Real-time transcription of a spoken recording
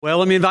Well,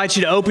 let me invite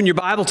you to open your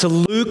Bible to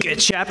Luke at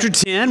chapter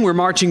 10. We're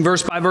marching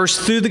verse by verse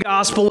through the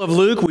Gospel of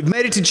Luke. We've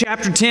made it to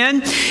chapter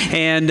 10,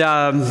 and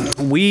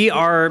we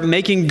are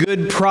making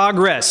good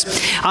progress.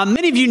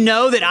 Many of you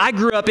know that I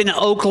grew up in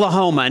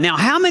Oklahoma. Now,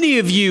 how many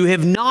of you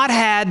have not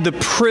had the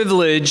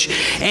privilege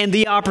and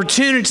the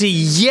opportunity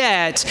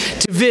yet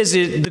to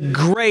visit the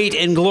great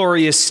and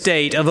glorious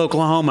state of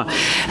Oklahoma?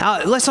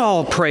 Let's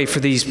all pray for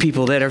these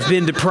people that have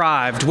been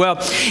deprived. Well,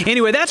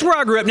 anyway, that's where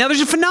I grew up. Now, there's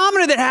a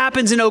phenomenon that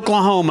happens in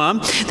Oklahoma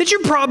that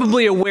you're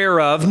probably aware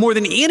of more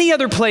than any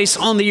other place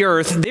on the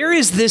earth. There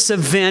is this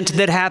event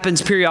that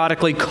happens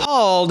periodically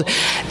called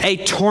a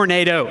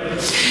tornado.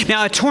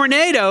 Now, a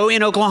tornado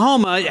in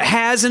Oklahoma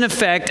has an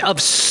effect of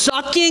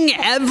sucking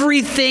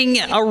everything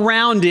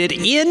around it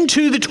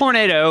into the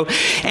tornado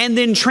and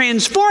then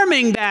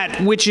transforming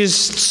that which is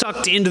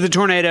sucked into the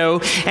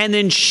tornado and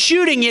then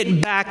shooting it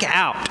back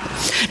out.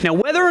 Now,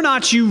 whether or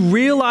not you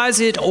realize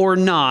it or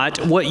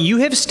not, what you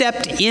have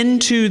stepped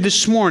into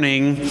this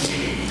morning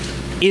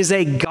is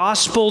a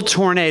gospel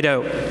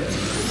tornado.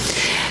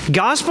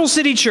 Gospel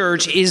City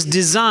Church is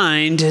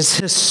designed to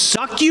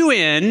suck you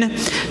in,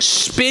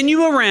 spin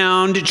you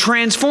around,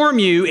 transform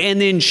you,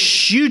 and then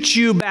shoot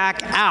you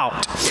back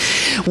out.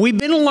 We've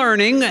been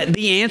learning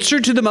the answer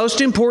to the most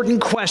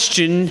important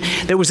question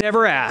that was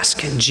ever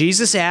asked.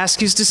 Jesus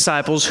asked his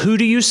disciples, "Who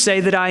do you say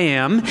that I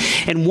am?"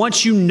 And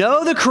once you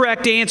know the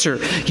correct answer,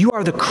 you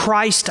are the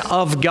Christ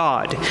of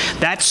God.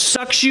 That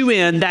sucks you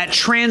in, that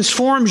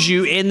transforms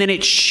you, and then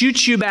it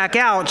shoots you back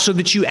out so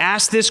that you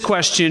ask this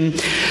question,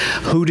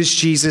 who does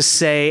Jesus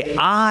say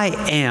I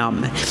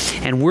am?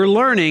 And we're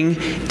learning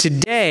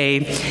today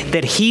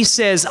that he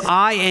says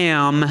I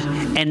am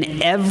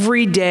an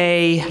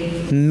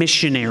everyday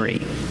missionary.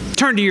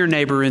 Turn to your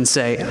neighbor and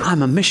say,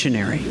 I'm a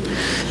missionary.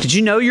 Did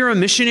you know you're a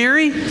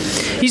missionary?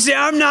 You say,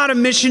 I'm not a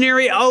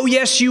missionary. Oh,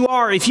 yes, you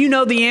are. If you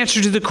know the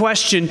answer to the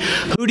question,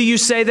 who do you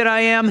say that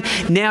I am?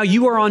 Now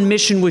you are on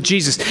mission with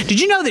Jesus. Did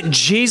you know that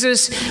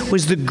Jesus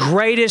was the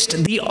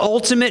greatest, the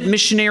ultimate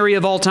missionary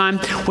of all time?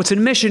 What's a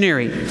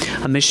missionary?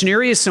 A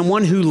missionary is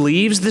someone who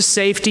leaves the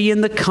safety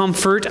and the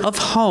comfort of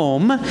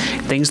home,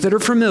 things that are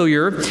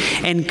familiar,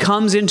 and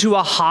comes into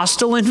a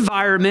hostile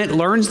environment,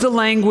 learns the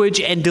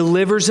language, and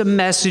delivers a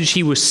message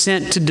he was sent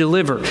to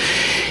deliver.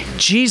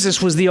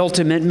 Jesus was the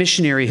ultimate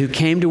missionary who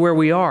came to where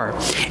we are.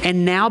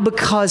 And now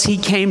because he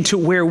came to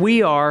where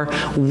we are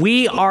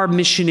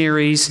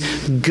missionaries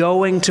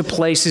going to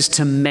places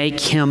to make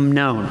him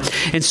known.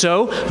 And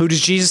so, who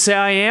does Jesus say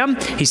I am?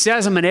 He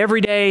says I'm an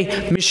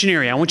everyday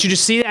missionary. I want you to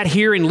see that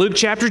here in Luke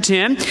chapter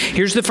 10.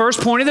 Here's the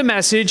first point of the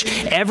message.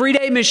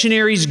 Everyday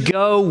missionaries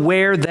go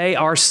where they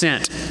are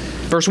sent.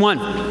 Verse 1.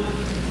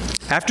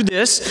 After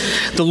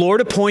this, the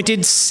Lord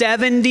appointed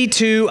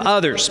 72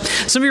 others.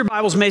 Some of your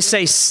Bibles may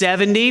say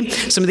 70.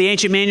 Some of the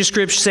ancient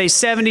manuscripts say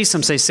 70.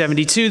 Some say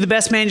 72. The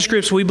best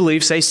manuscripts, we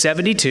believe, say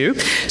 72.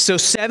 So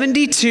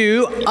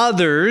 72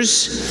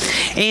 others,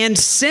 and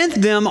sent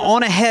them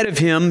on ahead of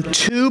him,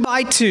 2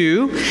 by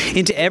 2,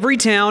 into every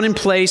town and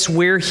place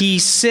where he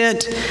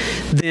sent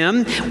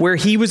them, where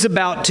he was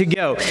about to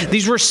go.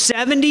 These were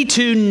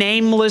 72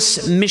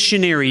 nameless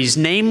missionaries,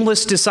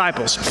 nameless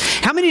disciples.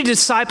 How many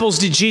disciples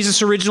did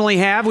Jesus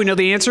originally have? We know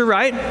the answer,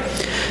 right?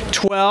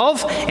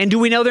 12. And do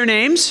we know their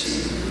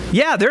names?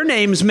 Yeah, their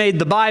names made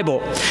the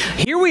Bible.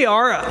 Here we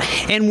are,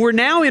 and we're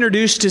now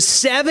introduced to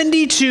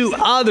 72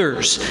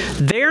 others.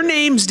 Their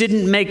names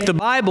didn't make the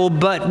Bible,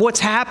 but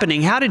what's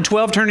happening? How did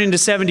 12 turn into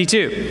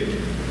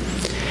 72?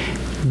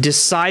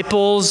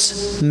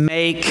 Disciples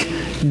make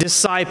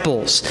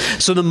disciples.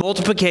 So the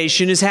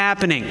multiplication is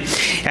happening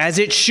as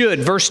it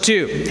should. Verse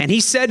 2, and he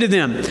said to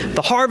them,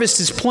 the harvest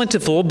is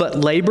plentiful,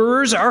 but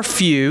laborers are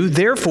few.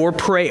 Therefore,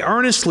 pray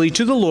earnestly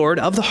to the Lord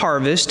of the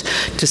harvest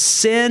to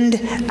send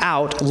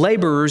out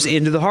laborers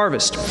into the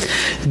harvest.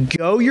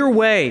 Go your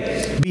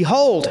way.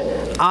 Behold,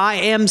 I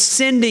am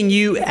sending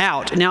you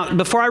out. Now,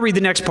 before I read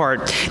the next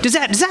part, does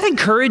that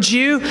encourage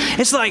you?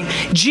 It's like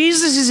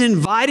Jesus has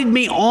invited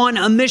me on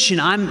a mission.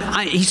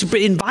 He's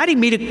inviting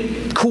me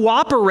to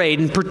cooperate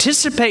and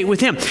participate with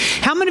him.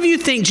 How many of you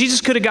think Jesus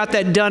could have got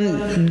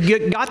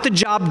the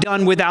job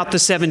done without the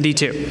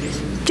 72?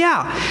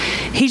 Yeah,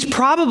 he's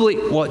probably,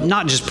 well,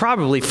 not just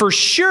probably, for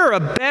sure a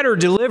better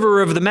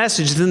deliverer of the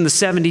message than the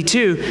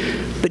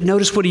 72. But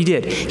notice what he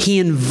did. He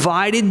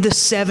invited the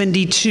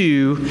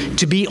 72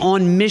 to be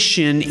on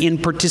mission in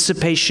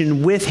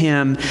participation with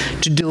him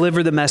to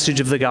deliver the message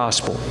of the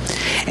gospel.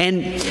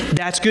 And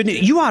that's good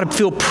news. You ought to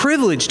feel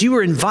privileged. You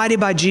were invited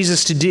by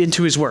Jesus to do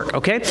into his work,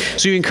 okay?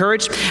 So you're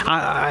encouraged?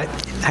 I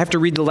have to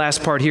read the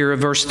last part here of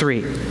verse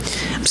 3.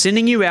 I'm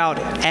sending you out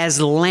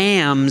as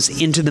lambs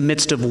into the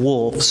midst of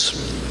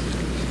wolves.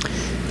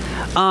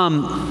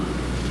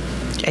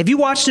 Have you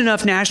watched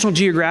enough National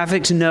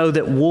Geographic to know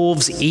that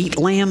wolves eat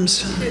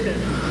lambs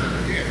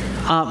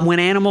when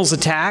animals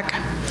attack?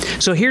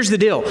 So here's the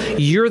deal.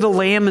 You're the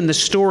lamb in the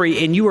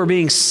story, and you are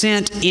being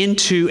sent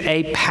into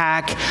a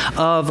pack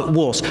of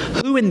wolves.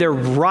 Who in their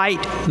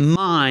right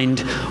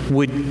mind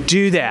would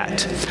do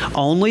that?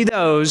 Only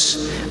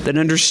those that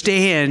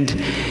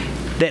understand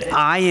that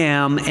I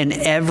am an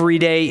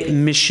everyday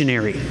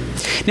missionary.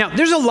 Now,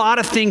 there's a lot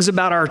of things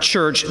about our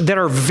church that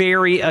are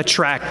very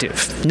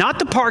attractive. Not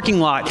the parking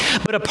lot,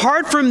 but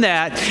apart from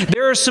that,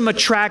 there are some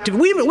attractive,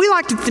 we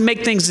like to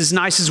make things as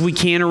nice as we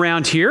can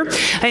around here.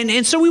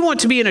 And so we want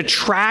to be an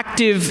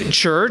attractive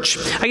church.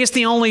 I guess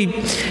the only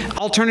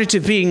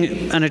alternative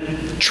being an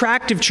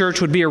attractive church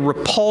would be a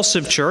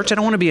repulsive church. I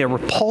don't want to be a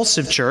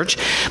repulsive church.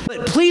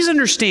 But please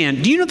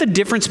understand, do you know the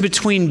difference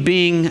between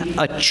being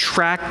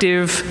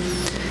attractive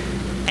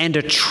and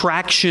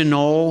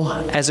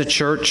attractional as a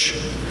church?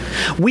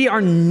 We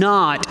are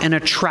not an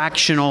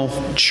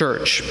attractional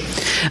church.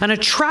 An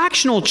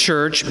attractional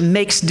church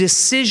makes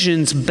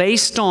decisions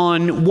based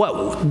on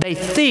what they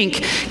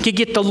think could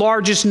get the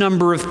largest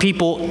number of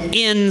people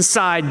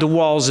inside the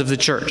walls of the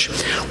church.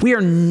 We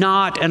are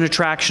not an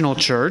attractional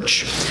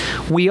church.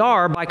 We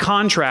are, by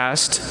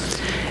contrast,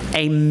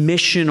 a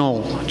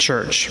missional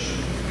church.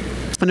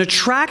 An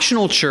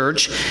attractional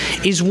church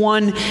is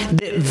one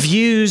that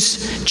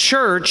views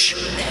church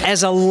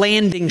as a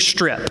landing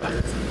strip.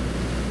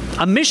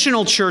 A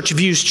missional church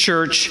views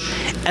church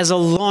as a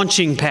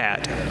launching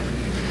pad.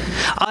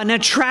 An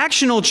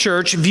attractional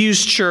church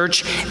views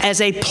church as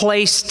a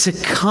place to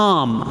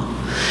come.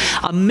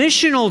 A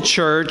missional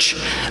church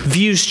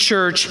views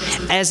church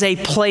as a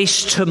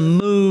place to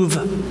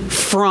move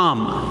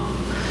from.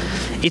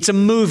 It's a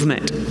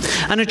movement.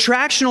 An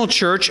attractional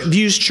church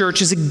views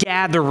church as a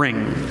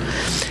gathering.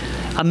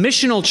 A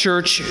missional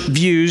church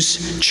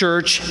views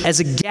church as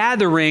a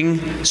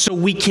gathering so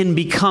we can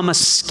become a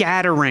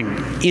scattering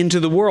into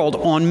the world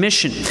on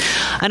mission.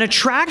 An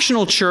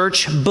attractional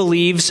church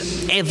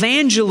believes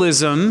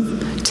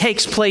evangelism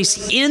takes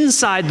place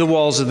inside the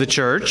walls of the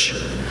church.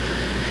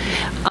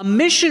 A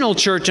missional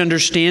church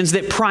understands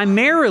that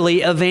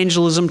primarily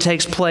evangelism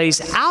takes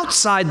place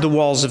outside the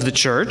walls of the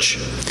church.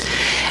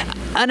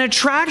 An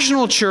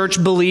attractional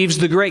church believes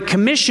the Great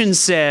Commission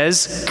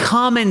says,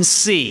 "Come and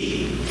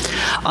see."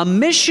 A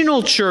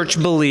missional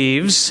church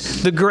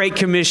believes the Great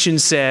Commission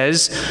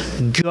says,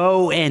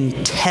 "Go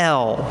and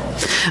tell."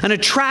 An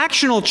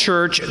attractional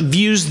church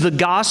views the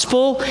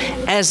gospel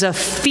as a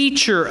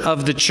feature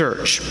of the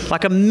church,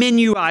 like a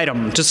menu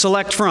item to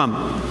select from.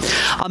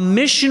 A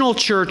missional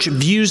church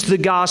views the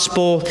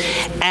gospel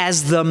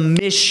as the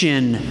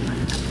mission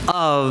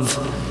of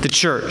the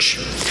church.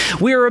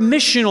 We are a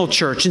missional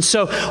church, and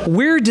so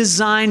we're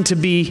designed to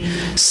be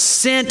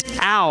sent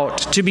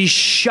out, to be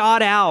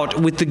shot out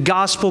with the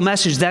gospel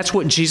message. That's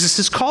what Jesus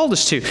has called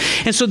us to.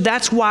 And so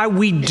that's why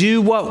we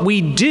do what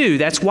we do.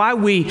 That's why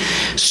we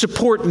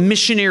support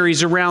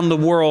missionaries around the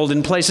world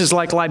in places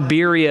like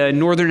Liberia and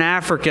Northern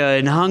Africa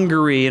and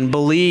Hungary and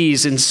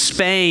Belize and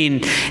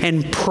Spain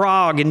and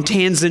Prague and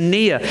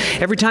Tanzania.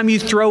 Every time you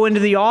throw into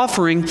the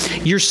offering,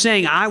 you're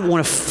saying, I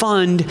want to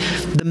fund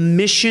the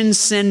mission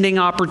sending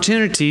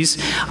opportunities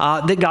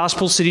that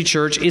Gospel City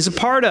Church is a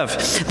part of.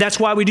 That's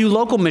why we do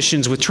local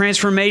missions with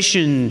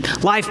Transformation,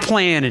 Life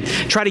Plan, and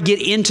try to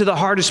get into the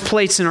hardest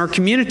place in our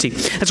community.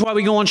 That's why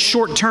we go on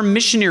short-term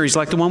missionaries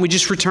like the one we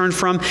just returned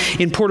from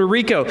in Puerto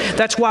Rico.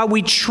 That's why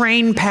we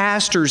train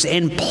pastors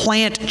and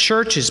plant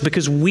churches,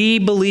 because we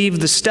believe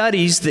the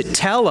studies that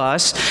tell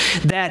us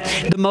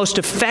that the most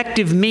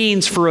effective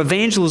means for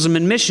evangelism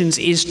and missions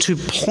is to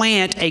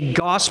plant a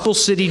Gospel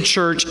City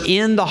Church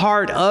in the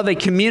heart of a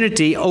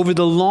community over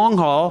the long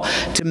haul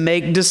to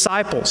make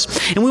disciples.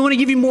 And we want to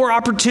give you more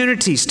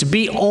opportunities to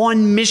be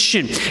on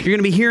mission. You're going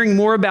to be hearing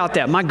more about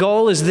that. My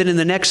goal is that in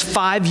the next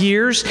 5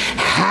 years,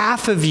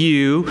 half of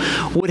you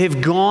would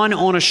have gone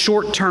on a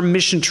short-term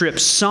mission trip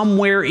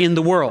somewhere in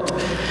the world.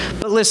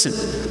 But listen,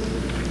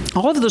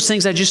 all of those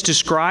things I just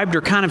described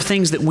are kind of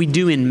things that we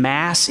do in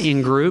mass,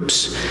 in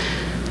groups.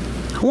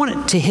 I want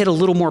it to hit a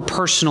little more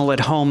personal at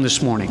home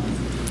this morning.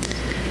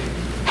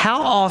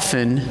 How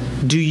often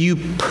do you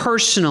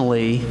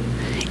personally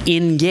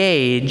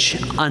engage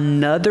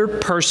another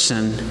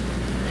person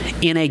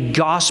in a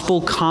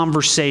gospel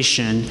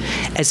conversation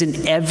as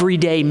an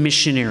everyday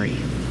missionary?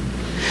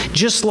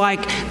 Just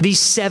like these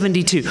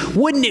 72.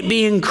 Wouldn't it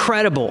be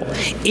incredible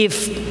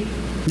if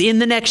in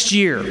the next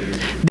year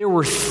there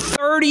were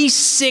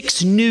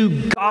 36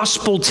 new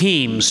gospel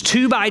teams,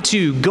 2 by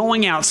 2,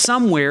 going out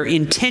somewhere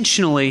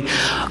intentionally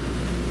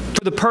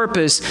for the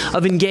purpose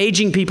of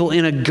engaging people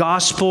in a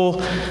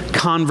gospel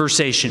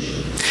conversation?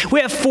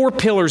 We have 4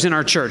 pillars in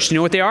our church. Do you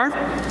know what they are?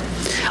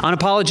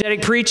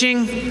 Unapologetic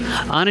preaching,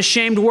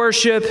 unashamed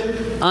worship,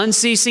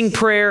 unceasing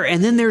prayer,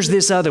 and then there's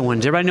this other one.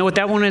 Does everybody know what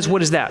that one is?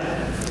 What is that?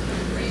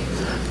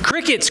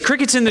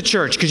 Crickets in the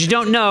church, because you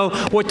don't know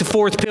what the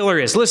 4th pillar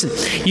is. Listen,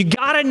 you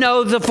got to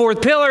know the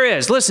 4th pillar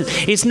is. Listen,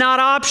 it's not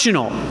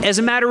optional. As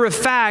a matter of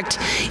fact,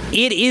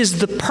 it is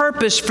the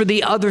purpose for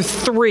the other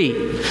 3.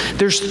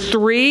 There's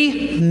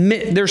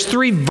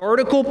three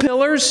vertical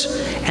pillars,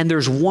 and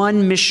there's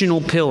one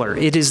missional pillar.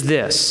 It is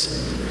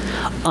this: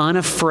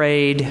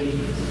 unafraid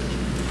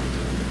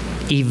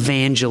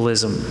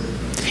evangelism.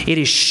 It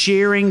is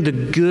sharing the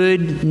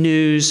good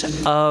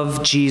news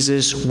of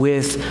Jesus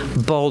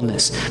with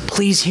boldness.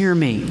 Please hear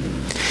me.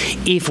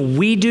 If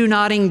we do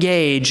not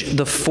engage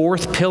the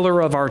fourth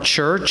pillar of our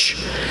church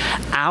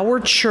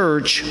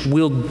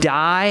will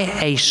die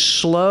a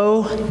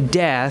slow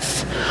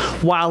death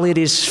while it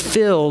is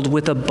filled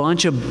with a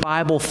bunch of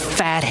Bible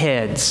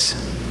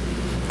fatheads.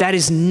 That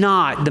is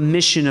not the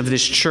mission of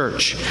this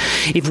church.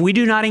 If we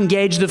do not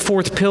engage the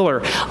fourth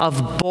pillar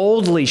of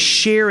boldly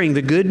sharing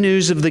the good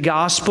news of the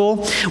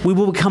gospel, we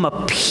will become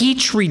a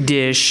petri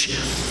dish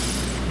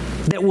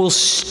that will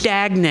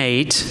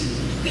stagnate,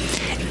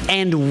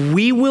 and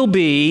we will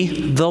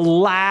be the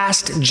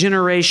last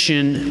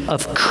generation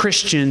of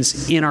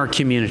Christians in our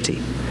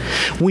community.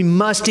 We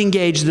must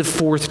engage the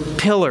fourth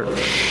pillar.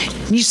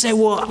 You say,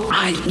 well,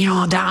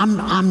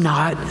 I'm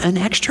not an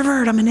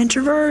extrovert. I'm an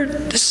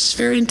introvert. This is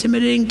very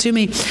intimidating to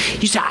me.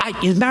 You say,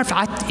 as a matter of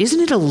fact,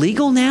 isn't it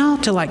illegal now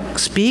to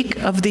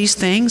speak of these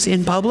things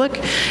in public?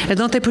 And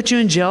don't they put you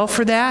in jail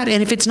for that?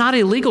 And if it's not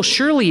illegal,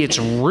 surely it's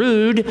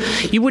rude.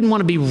 You wouldn't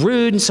want to be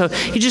rude. And so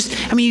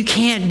you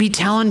can't be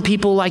telling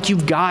people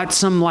you've got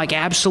some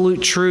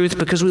absolute truth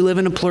because we live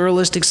in a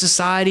pluralistic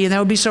society, and that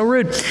would be so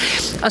rude.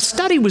 A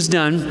study was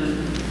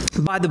done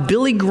by the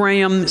Billy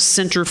Graham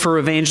Center for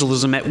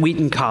Evangelism at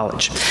Wheaton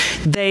College.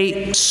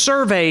 They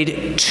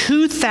surveyed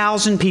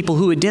 2,000 people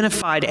who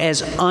identified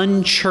as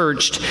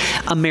unchurched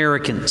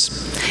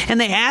Americans. And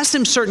they asked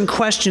them certain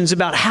questions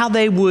about how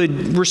they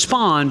would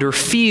respond or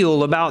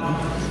feel about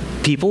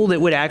people that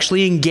would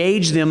actually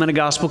engage them in a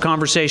gospel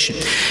conversation.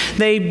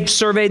 They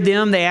surveyed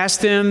them. They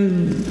asked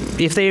them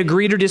if they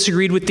agreed or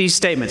disagreed with these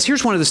statements.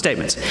 Here's one of the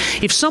statements.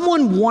 If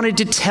someone wanted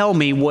to tell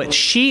me what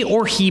she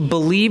or he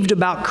believed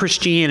about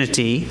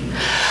Christianity,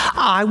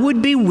 I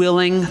would be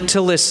willing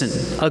to listen.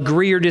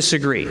 Agree or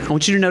disagree? I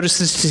want you to notice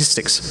the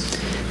statistics.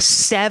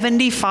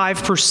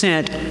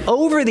 75%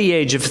 over the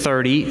age of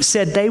 30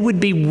 said they would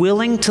be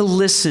willing to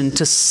listen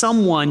to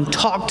someone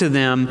talk to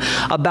them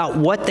about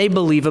what they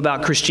believe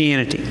about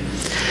Christianity.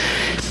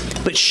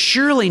 But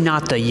surely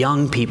not the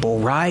young people,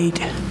 right?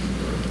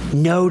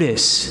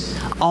 Notice,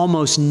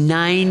 almost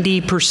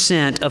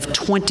 90% of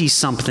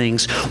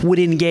 20-somethings would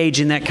engage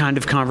in that kind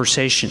of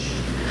conversation.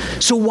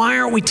 So why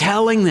aren't we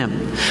telling them?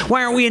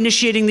 Why aren't we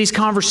initiating these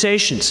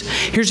conversations?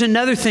 Here's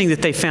another thing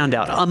that they found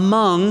out.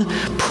 Among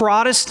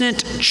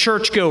Protestant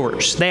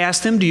churchgoers, they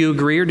asked them, do you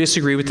agree or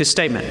disagree with this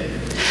statement?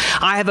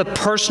 I have a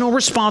personal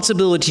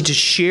responsibility to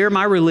share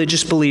my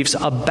religious beliefs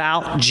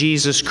about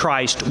Jesus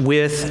Christ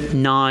with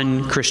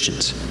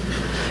non-Christians.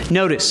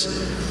 Notice,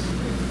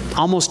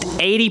 almost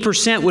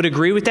 80% would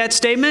agree with that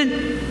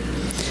statement.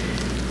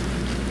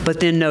 But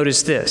then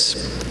notice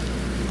this.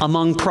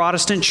 Among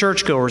Protestant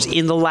churchgoers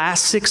in the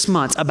last 6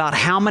 months, about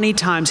how many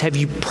times have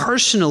you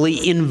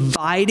personally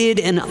invited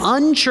an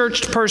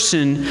unchurched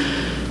person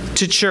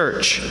to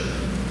church?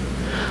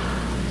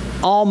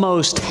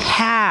 Almost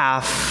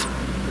half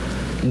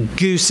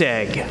goose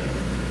egg.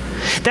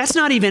 That's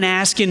not even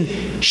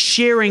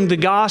sharing the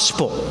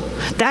gospel.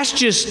 That's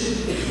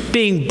just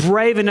being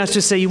brave enough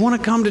to say, you want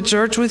to come to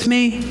church with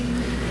me?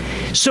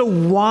 So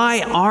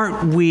why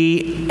aren't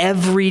we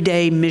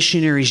everyday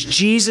missionaries?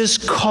 Jesus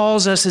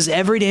calls us as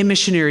everyday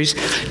missionaries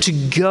to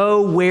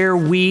go where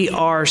we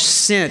are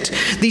sent.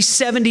 These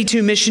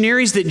 72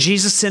 missionaries that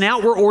Jesus sent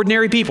out were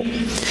ordinary people.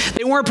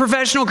 They weren't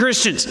professional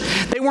Christians.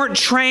 They weren't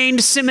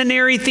trained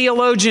seminary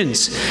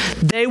theologians.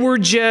 They were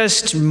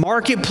just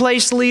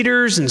marketplace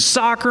leaders and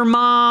soccer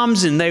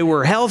moms, and they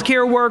were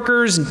healthcare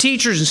workers and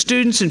teachers and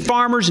students and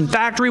farmers and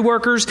factory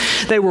workers.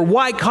 They were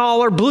white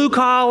collar, blue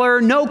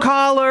collar, no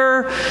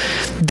collar.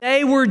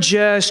 They were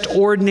just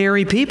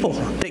ordinary people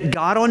that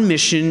got on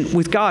mission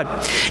with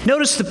God.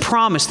 Notice the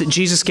promise that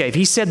Jesus gave.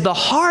 He said, the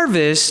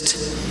harvest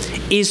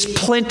is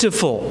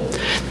plentiful.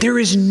 There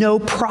is no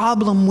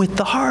problem with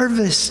the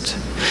harvest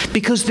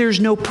because there's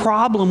no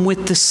problem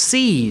with the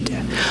seed.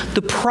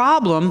 The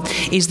problem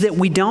is that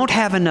we don't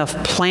have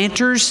enough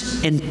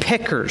planters and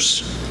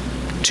pickers.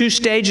 2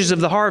 stages of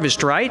the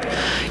harvest, right?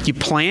 You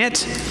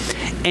plant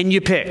and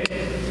you pick.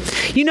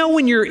 You know,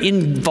 when you're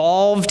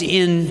involved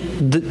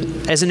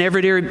as an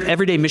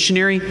everyday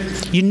missionary,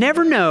 you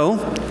never know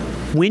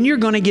when you're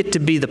going to get to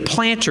be the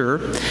planter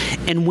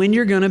and when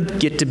you're going to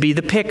get to be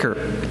the picker.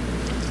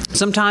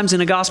 Sometimes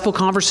in a gospel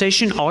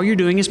conversation, all you're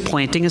doing is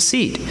planting a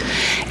seed.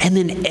 And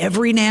then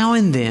every now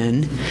and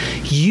then,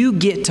 you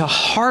get to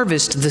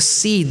harvest the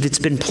seed that's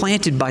been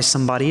planted by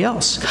somebody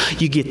else.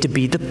 You get to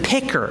be the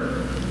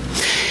picker.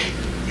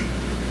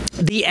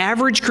 The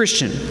average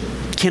Christian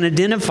can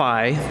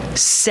identify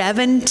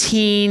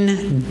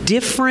 17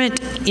 different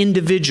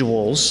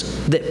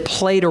individuals that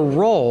played a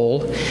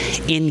role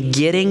in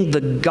getting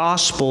the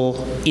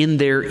gospel in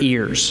their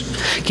ears.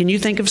 Can you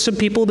think of some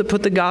people that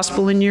put the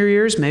gospel in your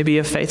ears? Maybe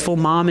a faithful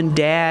mom and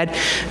dad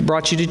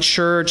brought you to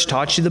church,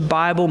 taught you the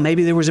Bible.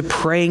 Maybe there was a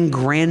praying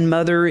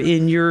grandmother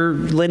in your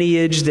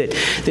lineage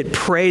that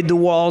prayed the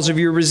walls of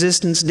your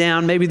resistance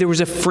down. Maybe there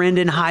was a friend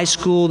in high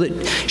school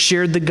that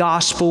shared the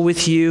gospel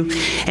with you.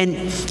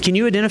 And can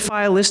you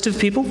identify a list of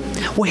people people?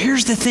 Well,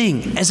 here's the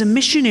thing. As a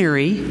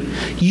missionary,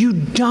 you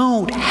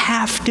don't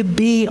have to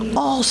be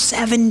all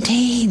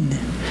 17.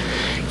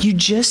 You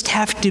just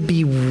have to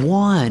be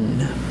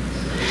one.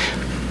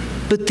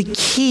 But the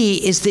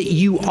key is that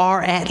you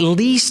are at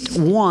least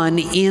one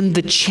in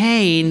the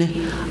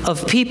chain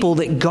of people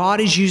that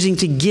God is using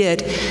to get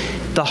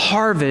the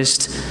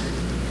harvest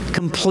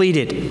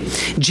completed.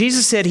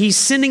 Jesus said he's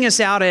sending us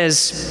out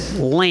as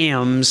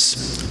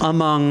lambs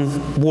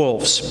among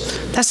wolves.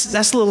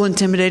 That's a little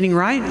intimidating,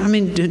 right? I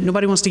mean,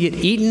 nobody wants to get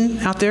eaten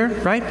out there,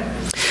 right?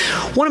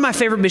 One of my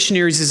favorite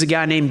missionaries is a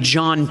guy named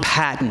John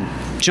Paton.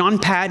 John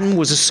Paton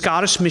was a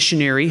Scottish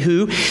missionary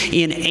who,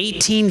 in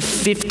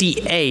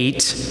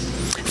 1858,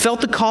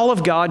 felt the call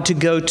of God to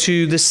go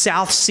to the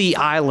South Sea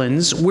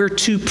Islands, where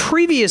 2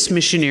 previous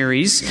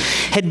missionaries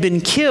had been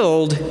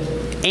killed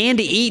and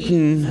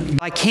eaten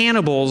by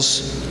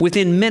cannibals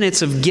within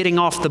minutes of getting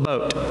off the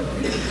boat.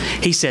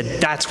 He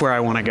said, that's where I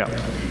want to go.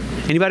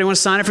 Anybody want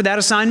to sign up for that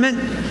assignment?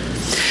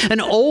 An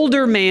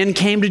older man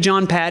came to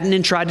John Paton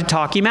and tried to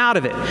talk him out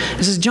of it.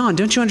 He says, John,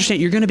 don't you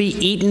understand? You're going to be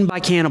eaten by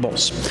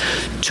cannibals.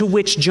 To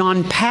which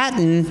John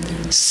Paton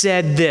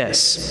said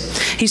this.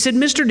 He said,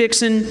 Mr.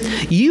 Dixon,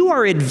 you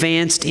are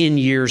advanced in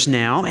years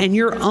now, and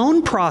your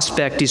own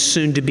prospect is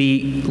soon to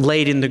be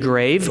laid in the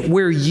grave,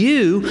 where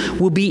you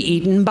will be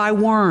eaten by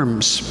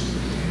worms.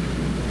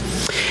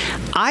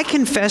 I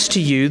confess to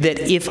you that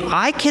if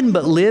I can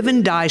but live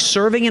and die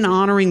serving and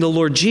honoring the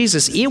Lord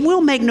Jesus, it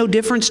will make no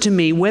difference to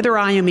me whether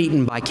I am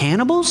eaten by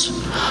cannibals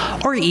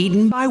or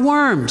eaten by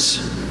worms.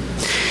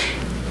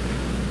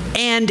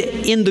 And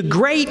in the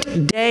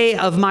great day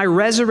of my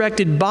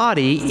resurrected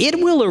body,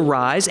 it will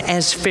arise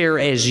as fair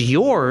as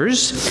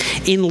yours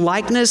in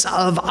likeness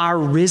of our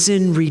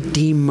risen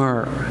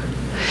Redeemer.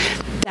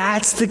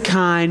 That's the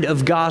kind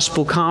of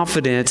gospel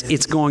confidence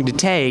it's going to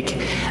take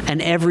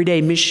an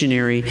everyday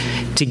missionary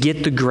to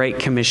get the Great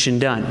Commission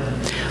done.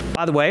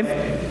 By the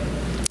way,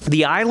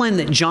 the island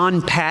that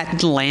John Paton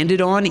landed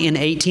on in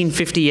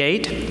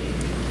 1858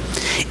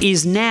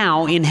 is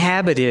now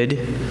inhabited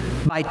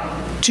by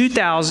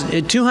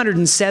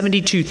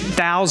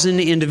 272,000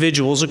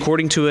 individuals,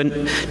 according to a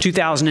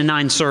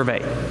 2009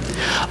 survey.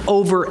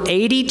 Over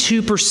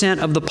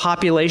 82% of the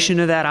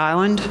population of that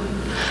island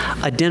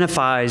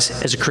identifies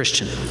as a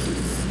Christian.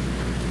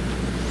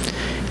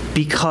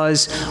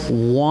 Because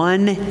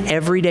one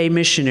everyday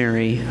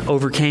missionary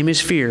overcame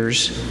his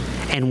fears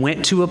and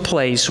went to a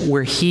place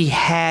where he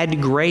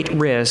had great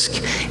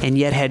risk and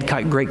yet had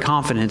great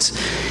confidence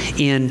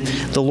in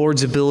the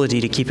Lord's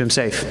ability to keep him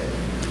safe.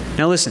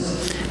 Now listen,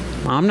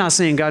 I'm not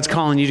saying God's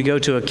calling you to go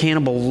to a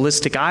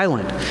cannibalistic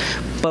island,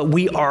 but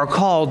we are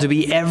called to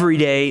be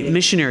everyday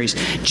missionaries.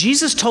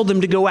 Jesus told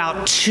them to go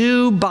out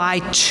 2 by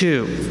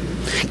 2.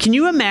 Can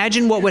you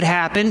imagine what would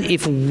happen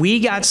if we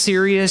got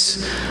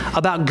serious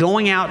about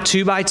going out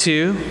 2 by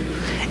 2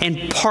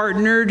 and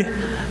partnered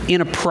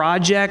in a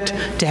project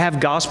to have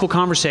gospel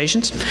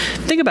conversations?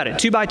 Think about it.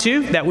 2 by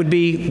 2, that would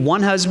be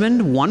one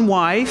husband, one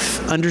wife,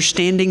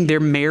 understanding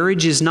their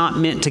marriage is not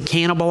meant to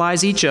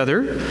cannibalize each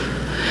other,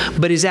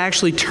 but is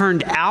actually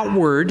turned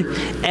outward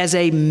as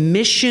a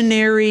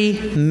missionary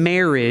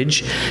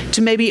marriage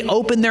to maybe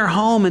open their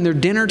home and their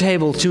dinner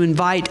table to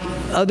invite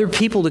other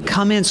people to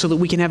come in so that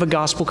we can have a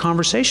gospel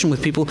conversation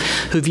with people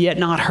who've yet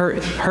not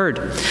heard.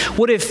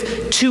 What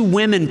if 2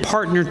 women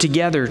partnered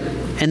together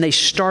and they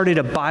started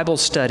a Bible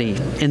study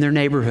in their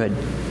neighborhood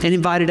and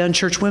invited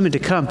unchurched women to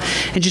come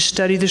and just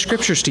study the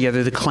scriptures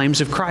together, the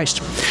claims of Christ?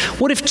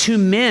 What if 2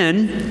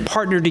 men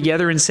partnered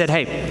together and said,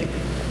 hey,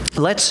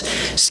 let's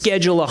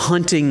schedule a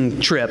hunting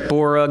trip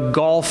or a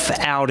golf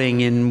outing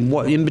in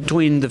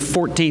between the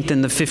 14th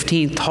and the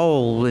 15th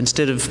hole.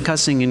 Instead of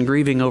cussing and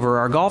grieving over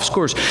our golf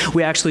scores,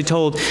 we actually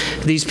told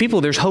these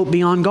people there's hope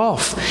beyond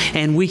golf,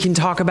 and we can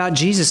talk about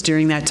Jesus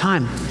during that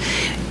time.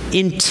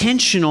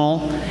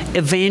 Intentional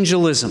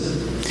evangelism.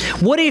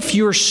 What if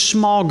your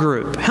small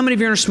group, how many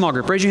of you are in a small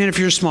group? Raise your hand if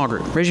you're in a small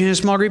group. Raise your hand in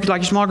a small group. You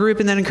like your small group?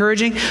 Isn't that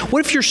encouraging?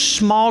 What if your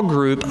small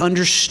group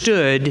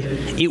understood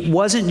it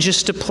wasn't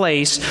just a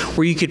place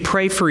where you could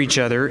pray for each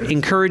other,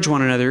 encourage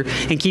one another,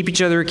 and keep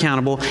each other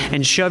accountable,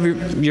 and shove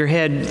your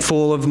head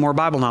full of more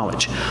Bible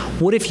knowledge?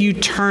 What if you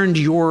turned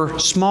your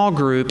small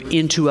group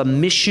into a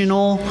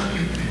missional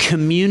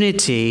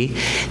community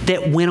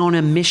that went on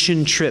a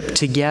mission trip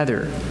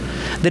together,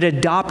 that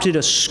adopted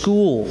a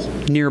school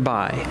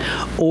nearby,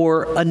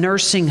 or a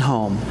nursing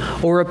home,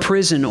 or a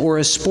prison, or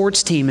a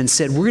sports team, and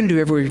said, we're going to do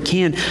everything we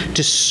can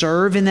to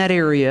serve in that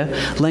area,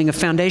 laying a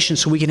foundation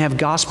so we can have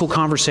gospel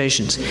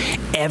conversations.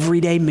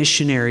 Everyday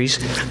missionaries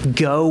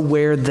go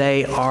where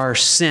they are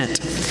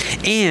sent.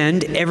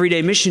 And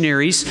everyday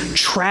missionaries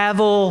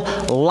travel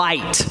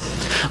light.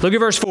 Look at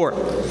verse 4.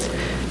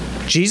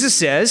 Jesus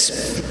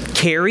says,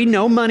 carry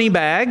no money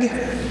bag,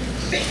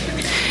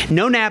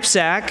 no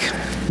knapsack,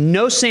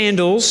 no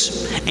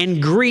sandals,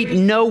 and greet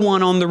no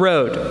one on the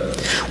road.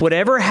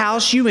 Whatever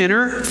house you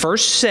enter,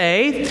 first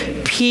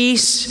say,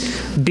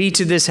 peace be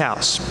to this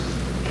house.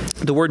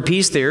 The word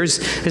peace there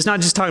is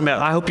not just talking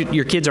about, I hope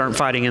your kids aren't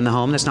fighting in the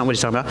home. That's not what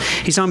he's talking about.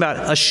 He's talking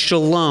about a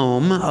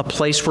shalom, a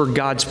place where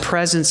God's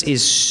presence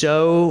is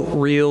so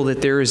real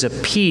that there is a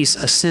peace,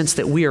 a sense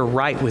that we are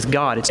right with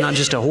God. It's not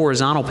just a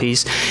horizontal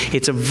peace,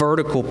 it's a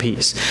vertical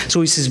peace.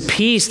 So he says,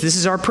 peace, this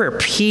is our prayer,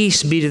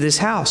 peace be to this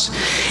house.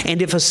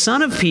 And if a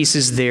son of peace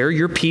is there,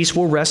 your peace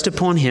will rest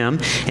upon him,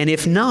 and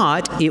if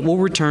not, it will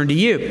return to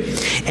you.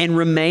 And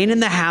remain in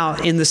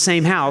the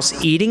same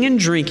house, eating and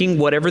drinking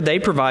whatever they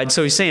provide.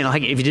 So he's saying,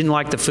 like, if you didn't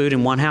like the food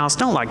in one house,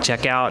 don't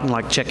check out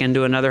and check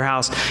into another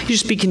house. You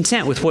just be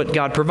content with what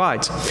God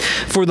provides.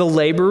 For the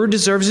laborer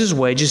deserves his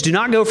wages. Do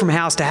not go from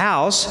house to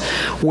house.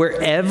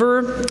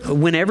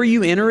 Whenever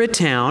you enter a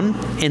town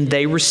and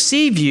they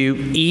receive you,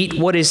 eat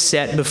what is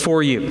set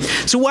before you.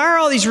 So why are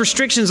all these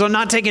restrictions on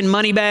not taking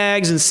money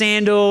bags and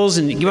sandals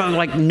and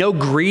no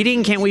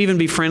greeting? Can't we even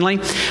be friendly?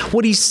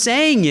 What he's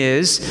saying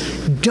is,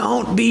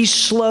 don't be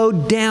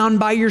slowed down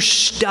by your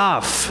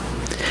stuff.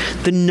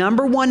 The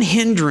number one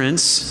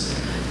hindrance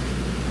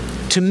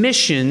to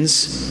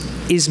missions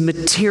is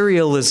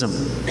materialism.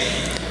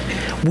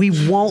 We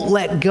won't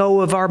let go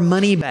of our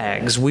money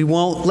bags. We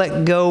won't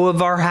let go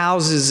of our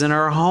houses and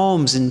our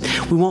homes, and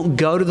we won't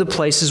go to the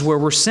places where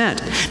we're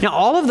sent. Now,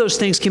 all of those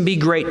things can be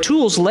great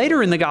tools.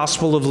 Later in the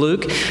Gospel of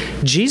Luke,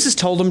 Jesus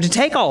told them to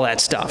take all that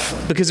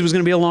stuff because it was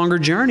going to be a longer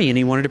journey and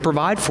he wanted to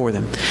provide for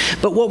them.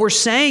 But what we're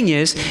saying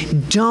is,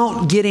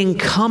 don't get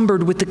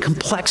encumbered with the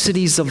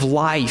complexities of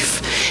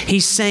life.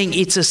 He's saying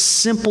it's a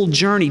simple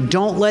journey.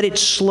 Don't let it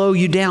slow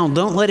you down.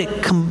 Don't let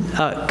it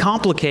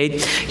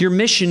complicate your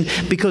mission,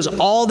 because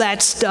all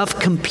that stuff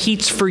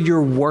competes for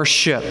your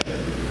worship.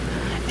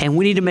 And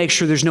we need to make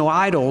sure there's no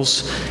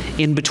idols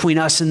in between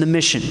us and the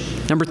mission.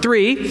 Number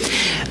 3,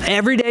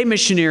 everyday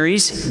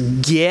missionaries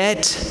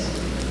get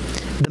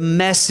the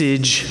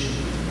message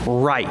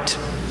right.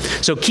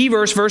 So key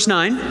verse, verse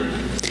 9.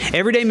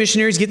 Everyday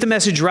missionaries get the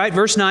message right.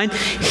 Verse 9,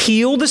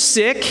 heal the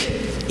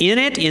sick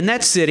in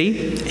that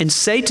city, and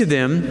say to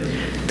them,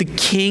 the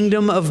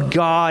kingdom of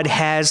God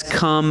has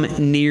come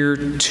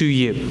near to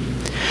you.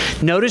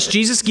 Notice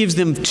Jesus gives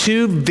them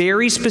 2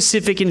 very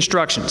specific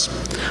instructions.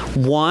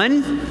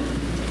 1,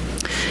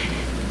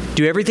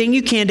 do everything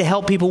you can to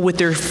help people with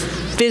their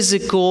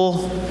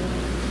physical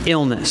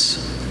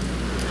illness.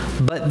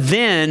 But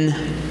then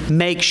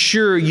make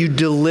sure you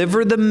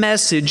deliver the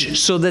message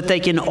so that they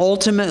can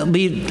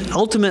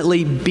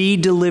ultimately be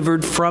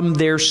delivered from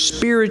their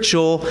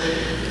spiritual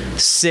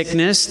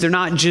sickness. They're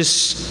not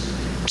just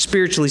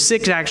spiritually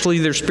sick, actually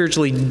they're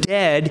spiritually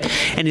dead,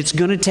 and it's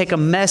going to take a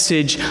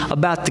message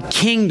about the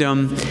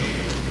kingdom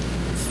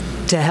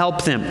to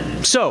help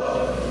them.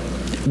 So,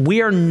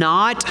 we are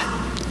not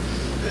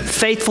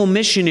faithful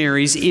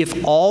missionaries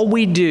if all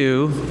we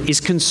do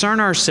is concern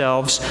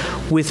ourselves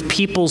with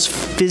people's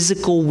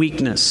physical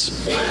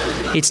weakness.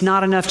 It's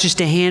not enough just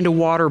to hand a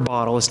water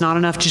bottle. It's not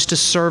enough just to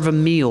serve a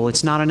meal.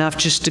 It's not enough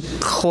just to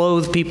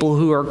clothe people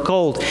who are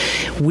cold.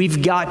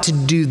 We've got to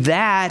do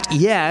that,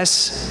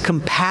 yes,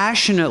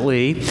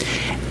 compassionately,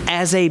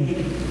 as a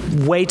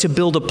way to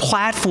build a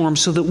platform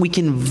so that we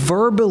can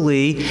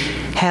verbally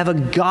have a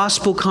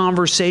gospel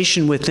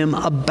conversation with them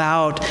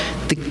about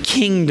the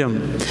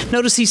kingdom.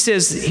 Notice he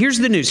says, here's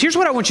the news. Here's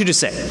what I want you to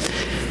say.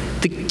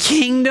 The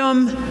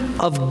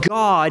kingdom of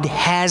God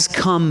has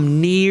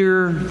come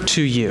near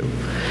to you.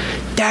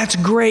 That's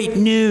great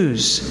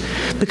news,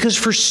 because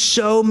for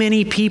so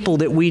many people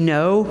that we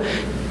know,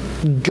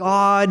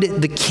 God,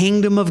 the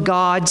kingdom of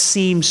God,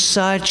 seems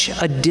such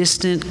a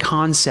distant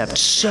concept,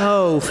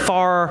 so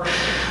far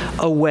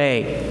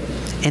away.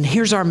 And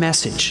here's our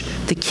message.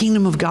 The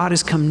kingdom of God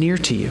has come near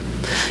to you.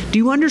 Do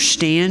you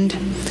understand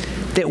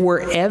that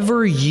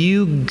wherever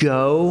you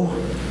go,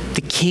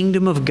 the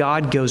kingdom of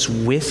God goes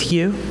with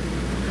you?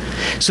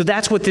 So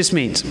that's what this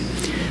means.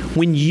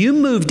 When you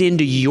moved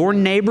into your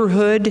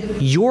neighborhood,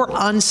 your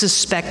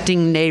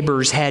unsuspecting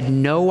neighbors had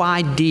no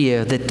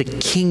idea that the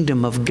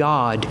kingdom of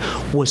God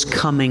was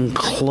coming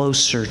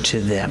closer to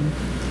them.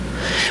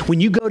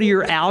 When you go to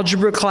your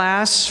algebra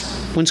class,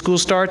 when school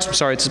starts, I'm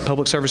sorry, it's a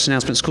public service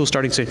announcement, school's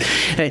starting soon.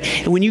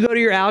 When you go to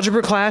your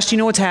algebra class, do you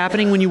know what's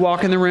happening when you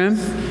walk in the room?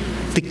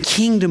 The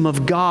kingdom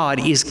of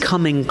God is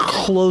coming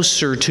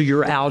closer to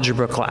your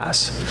algebra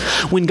class.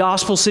 When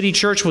Gospel City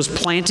Church was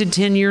planted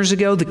 10 years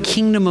ago, the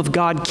kingdom of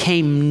God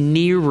came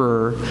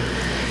nearer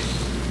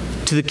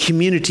to the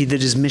community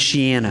that is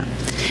Michiana.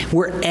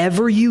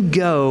 Wherever you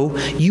go,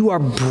 you are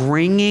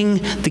bringing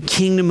the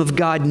kingdom of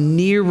God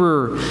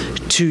nearer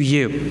to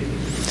you.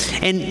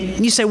 And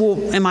you say,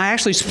 well, am I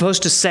actually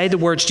supposed to say the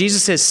words?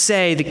 Jesus says,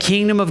 say, the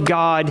kingdom of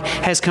God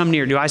has come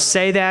near. Do I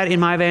say that in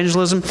my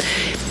evangelism?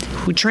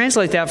 We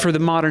translate that for the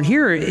modern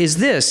hearer is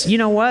this. You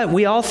know what?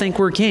 We all think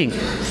we're king.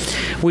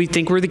 We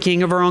think we're the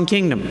king of our own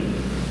kingdom.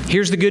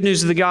 Here's the good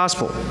news of the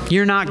gospel.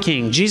 You're not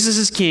king. Jesus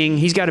is king.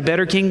 He's got a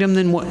better kingdom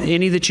than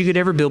any that you could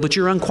ever build, but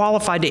you're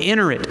unqualified to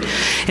enter it.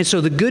 And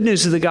so the good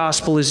news of the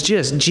gospel is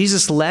just,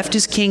 Jesus left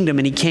his kingdom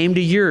and he came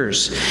to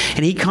yours.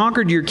 And he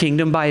conquered your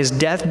kingdom by his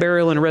death,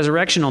 burial, and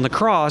resurrection on the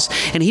cross.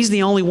 And he's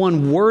the only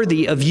one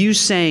worthy of you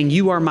saying,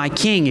 you are my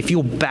king. If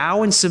you'll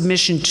bow in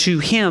submission to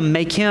him,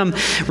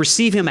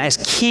 receive him as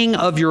king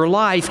of your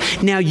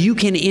life, now you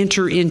can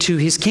enter into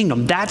his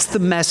kingdom. That's the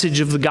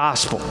message of the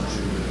gospel.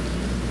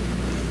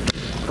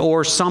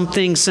 Or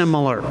something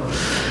similar.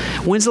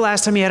 When's the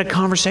last time you had a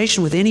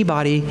conversation with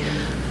anybody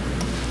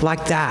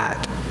like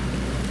that?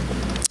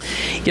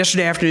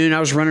 Yesterday afternoon, I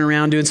was running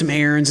around doing some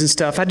errands and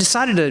stuff. I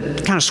decided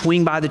to kind of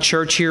swing by the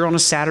church here on a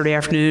Saturday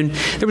afternoon.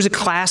 There was a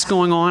class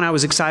going on. I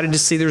was excited to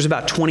see there was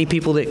about 20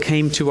 people that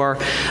came to our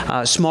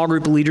small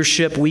group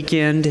leadership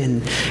weekend,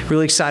 and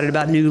really excited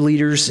about new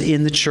leaders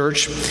in the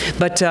church.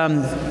 But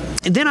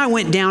then I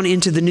went down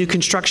into the new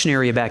construction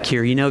area back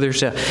here. You know,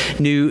 there's a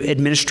new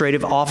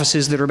administrative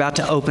offices that are about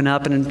to open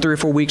up, and in 3 or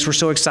 4 weeks, we're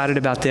so excited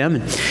about them.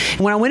 And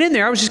when I went in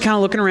there, I was just kind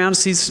of looking around to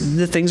see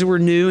the things that were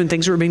new and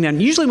things that were being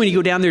done. Usually when you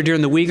go down there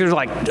during the week, there's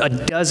like a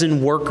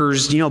dozen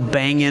workers,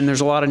 banging.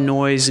 There's a lot of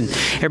noise and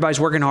everybody's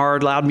working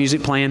hard, loud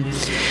music playing.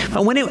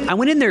 I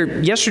went in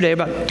there yesterday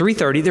about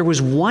 3:30. There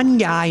was one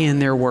guy in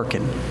there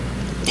working.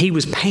 He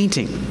was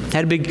painting.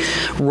 Had a big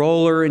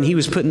roller and he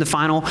was putting the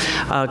final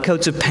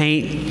coats of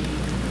paint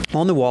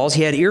on the walls.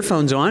 He had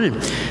earphones on and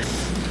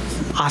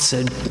I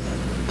said,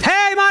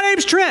 "Hey, my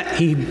name's Trent."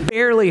 He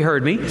barely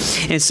heard me.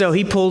 And so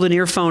he pulled an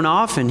earphone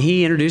off and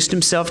he introduced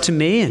himself to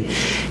me.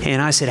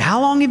 And I said, "How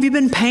long have you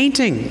been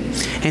painting?"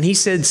 And he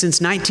said,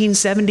 "Since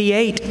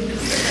 1978.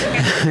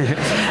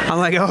 I'm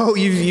like, "Oh,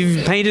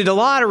 you've painted a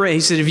lot already." He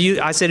said, "Have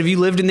you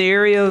lived in the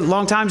area a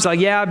long time?" He's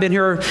like, "Yeah, I've been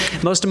here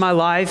most of my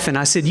life." And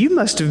I said, "You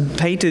must have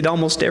painted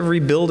almost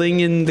every building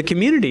in the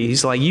community."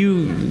 He's like,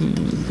 "You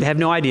have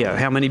no idea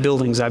how many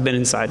buildings I've been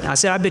inside." I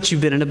said, "I bet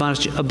you've been in a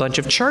bunch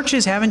of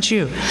churches, haven't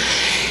you?"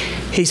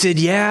 He said,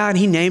 "Yeah," and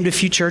he named a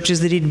few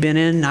churches that he'd been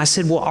in. And I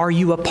said, "Well, are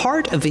you a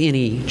part of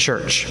any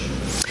church?"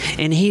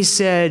 And he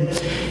said,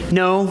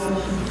 "No."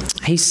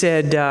 He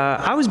said,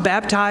 "I was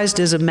baptized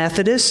as a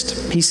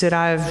Methodist." He said,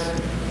 "I've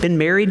been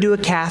married to a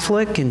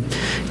Catholic, and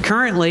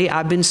currently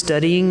I've been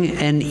studying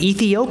an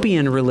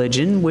Ethiopian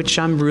religion, which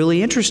I'm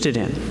really interested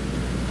in."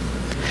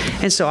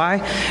 And so I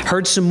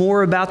heard some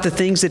more about the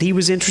things that he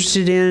was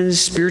interested in,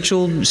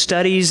 spiritual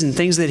studies and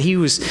things that he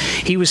was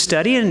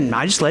studying. And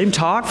I just let him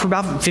talk for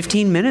about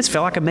 15 minutes.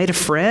 Felt like I made a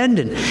friend.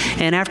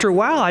 And after a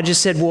while, I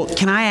just said, "Well,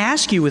 can I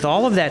ask you, with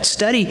all of that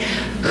study,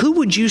 who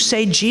would you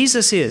say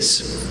Jesus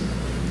is?"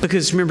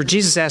 Because remember,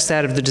 Jesus asked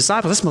that of the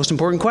disciples. That's the most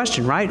important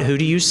question, right? "Who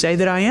do you say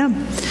that I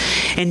am?"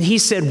 And he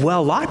said,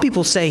 "Well, a lot of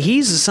people say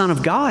he's the Son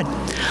of God."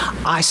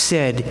 I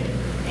said,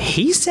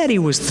 "He said he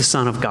was the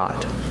Son of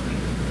God."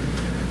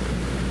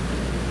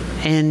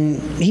 And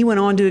he went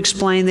on to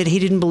explain that he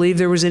didn't believe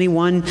there was any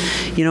one,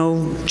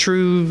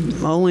 true,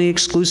 only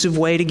exclusive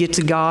way to get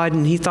to God.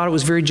 And he thought it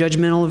was very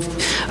judgmental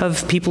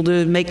of people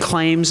to make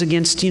claims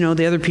against,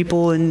 the other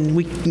people. And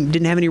we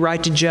didn't have any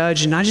right to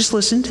judge. And I just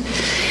listened.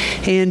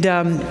 And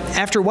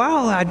after a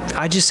while,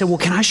 I just said, "Well,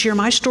 can I share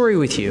my story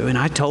with you?" And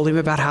I told him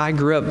about how I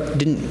grew up,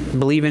 didn't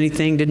believe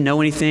anything, didn't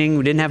know anything.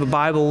 We didn't have a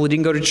Bible. We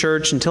didn't go to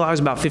church until I was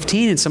about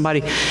 15. And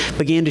somebody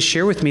began to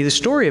share with me the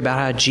story about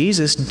how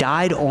Jesus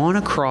died on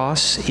a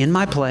cross in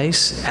my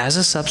place as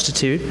a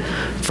substitute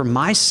for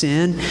my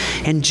sin.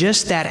 And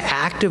just that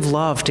act of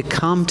love to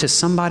come to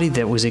somebody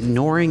that was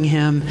ignoring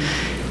him,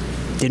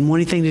 didn't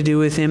want anything to do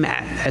with him.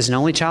 As an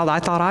only child, I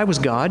thought I was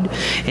God.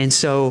 And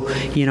so,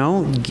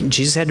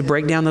 Jesus had to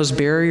break down those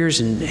barriers.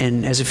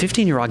 And as a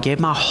 15-year-old, I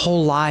gave my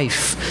whole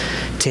life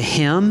to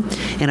him.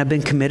 And I've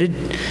been committed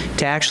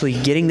to actually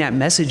getting that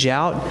message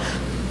out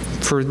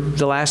for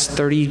the last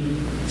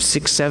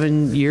 36,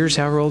 7 years,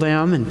 however old I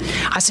am. And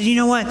I said, "You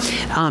know what?"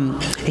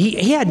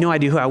 He had no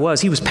idea who I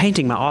was. He was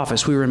painting my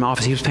office. We were in my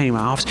office. He was painting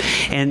my office.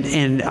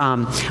 And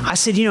I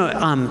said,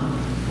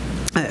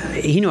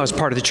 he knew I was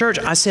part of the church.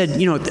 I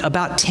said,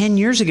 about 10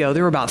 years ago,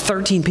 there were about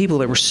 13 people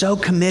that were so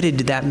committed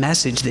to that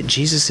message that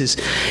Jesus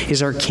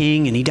is our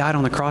King and he died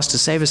on the cross to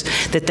save us,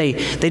 that they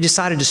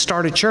decided to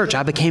start a church.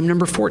 I became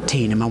number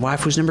 14 and my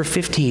wife was number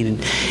 15.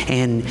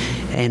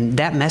 And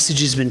that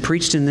message has been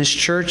preached in this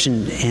church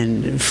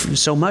and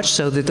so much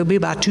so that there'll be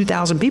about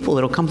 2,000 people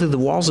that'll come through the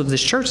walls of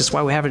this church. That's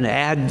why we're having to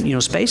add,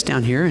 space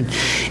down here.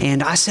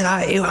 And I said,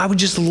 I would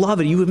just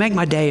love it. You would make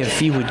my day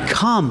if you would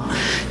come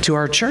to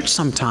our church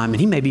sometime. And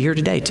he may be here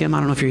today. Tim, I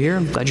don't know if you're here.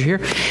 I'm glad you're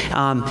here.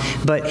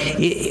 But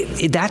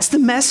that's the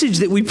message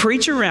that we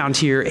preach around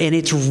here, and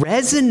it's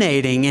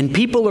resonating, and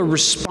people are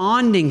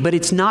responding. But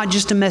it's not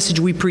just a message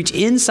we preach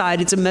inside.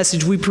 It's a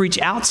message we preach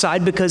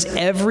outside, because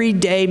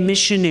everyday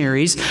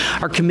missionaries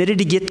are committed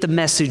to get the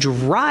message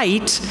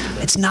right.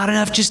 It's not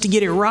enough just to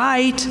get it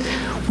right.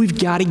 We've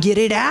got to get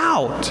it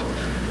out.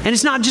 And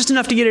it's not just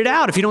enough to get it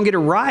out. If you don't get it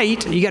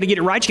right, you got to get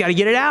it right, you got to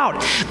get it out.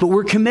 But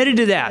we're committed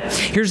to that.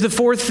 Here's the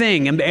fourth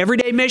thing.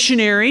 Everyday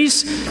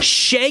missionaries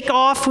shake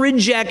off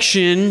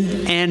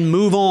rejection and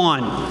move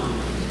on.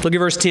 Look at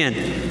verse 10.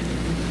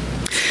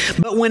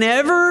 But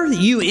whenever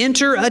you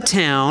enter a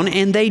town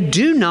and they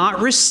do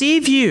not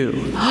receive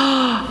you,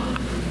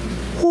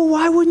 well,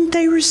 why wouldn't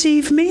they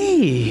receive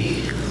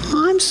me?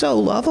 I'm so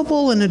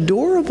lovable and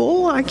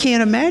adorable. I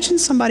can't imagine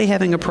somebody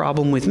having a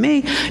problem with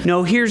me.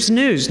 No, here's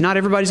news. Not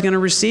everybody's going to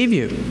receive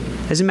you.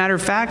 As a matter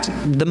of fact,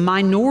 the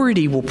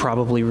minority will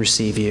probably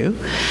receive you,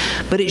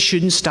 but it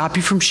shouldn't stop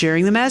you from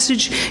sharing the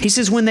message. He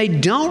says, when they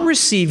don't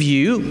receive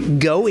you,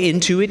 go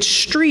into its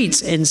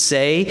streets and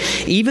say,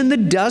 even the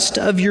dust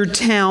of your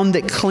town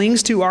that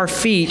clings to our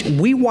feet,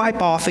 we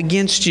wipe off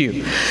against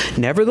you.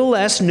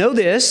 Nevertheless, know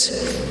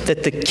this,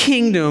 that the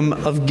kingdom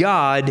of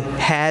God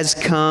has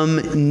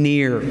come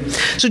near.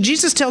 So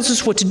Jesus tells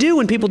us what to do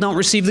when people don't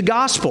receive the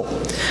gospel.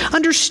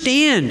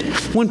 Understand,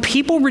 when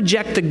people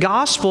reject the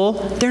gospel,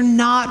 they're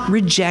not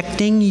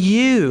rejecting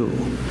you.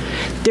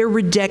 They're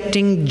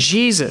rejecting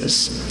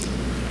Jesus.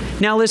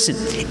 Now listen,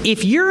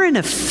 if you're an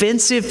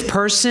offensive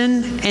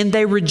person and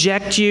they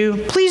reject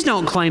you, please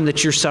don't claim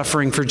that you're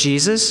suffering for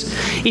Jesus.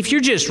 If you're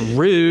just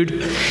rude,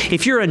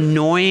 if you're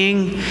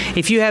annoying,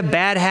 if you have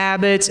bad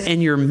habits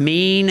and you're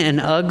mean and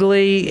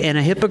ugly and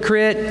a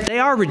hypocrite, they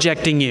are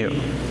rejecting you.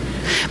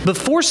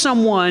 Before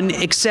someone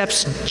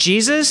accepts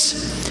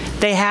Jesus,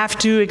 they have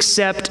to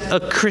accept a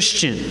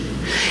Christian.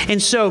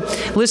 And so,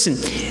 listen,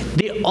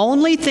 the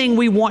only thing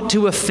we want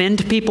to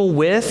offend people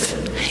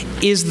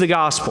with is the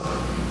gospel.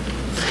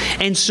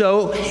 And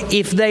so,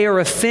 if they are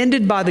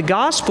offended by the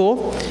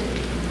gospel,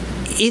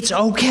 it's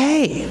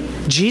okay.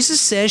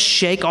 Jesus says,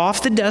 shake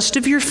off the dust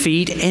of your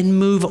feet and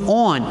move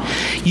on.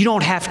 You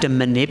don't have to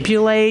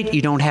manipulate.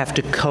 You don't have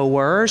to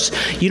coerce.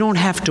 You don't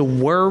have to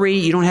worry.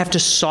 You don't have to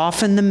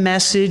soften the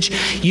message.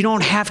 You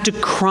don't have to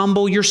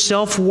crumble your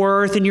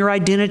self-worth, and your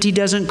identity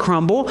doesn't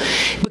crumble,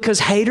 because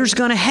haters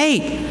going to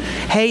hate.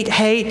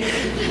 Hate.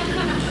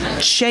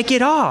 Shake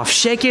it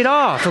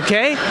off,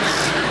 okay?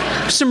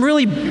 Some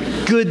really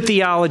good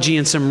theology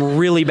and some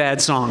really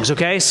bad songs,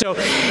 okay? So,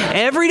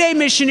 everyday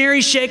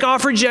missionaries shake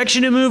off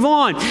rejection and move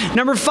on.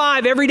 Number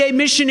 5, everyday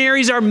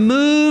missionaries are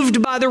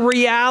moved by the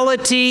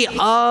reality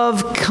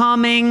of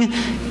coming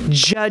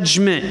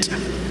judgment.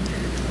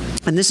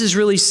 And this is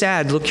really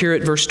sad. Look here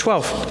at verse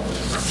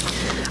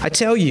 12. I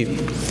tell you,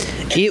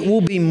 it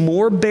will be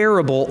more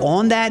bearable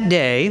on that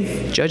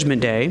day, Judgment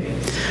Day,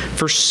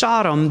 for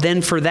Sodom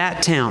than for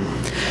that town.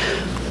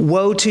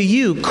 Woe to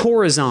you,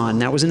 Chorazin,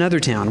 that was another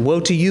town.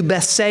 Woe to you,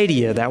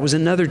 Bethsaida, that was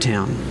another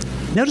town.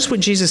 Notice what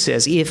Jesus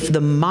says. If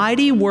the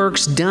mighty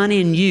works done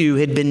in you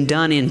had been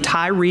done in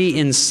Tyre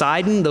and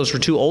Sidon, those were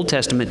 2 Old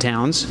Testament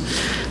towns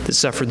that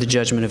suffered the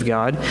judgment of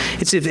God.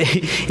 It's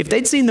if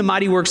they'd seen the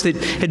mighty works that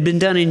had been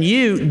done in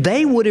you,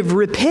 they would have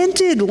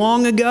repented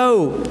long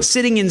ago,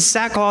 sitting in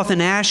sackcloth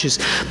and ashes.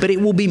 But it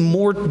will be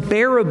more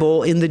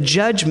bearable in the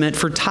judgment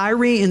for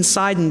Tyre and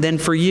Sidon than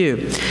for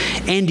you.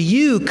 And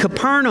you,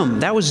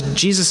 Capernaum, that was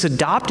Jesus'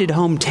 adopted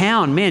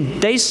hometown. Man,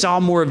 they saw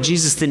more of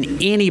Jesus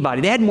than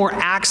anybody. They had more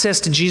access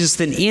to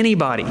Jesus than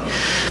anybody.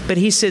 But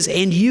he says,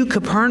 and you,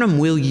 Capernaum,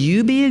 will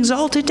you be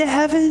exalted to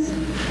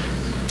heaven?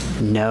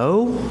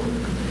 No.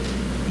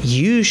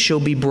 You shall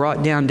be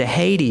brought down to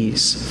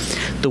Hades.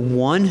 The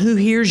one who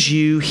hears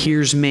you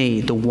hears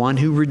me. The one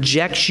who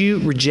rejects you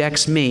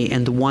rejects me.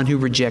 And the one who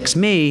rejects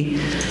me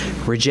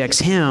rejects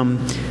him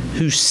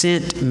who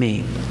sent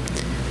me.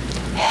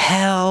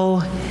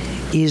 Hell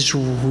is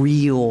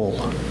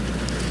real.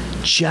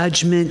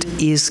 Judgment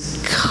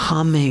is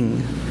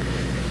coming.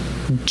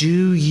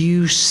 Do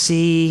you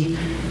see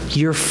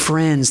your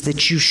friends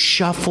that you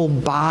shuffle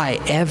by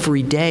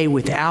every day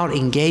without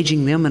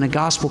engaging them in a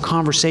gospel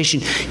conversation?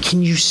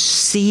 Can you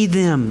see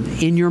them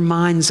in your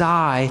mind's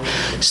eye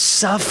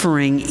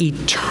suffering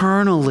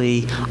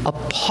eternally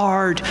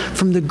apart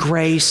from the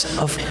grace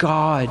of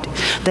God?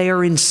 They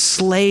are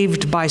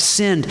enslaved by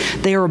sin.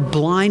 They are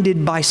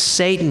blinded by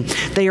Satan.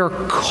 They are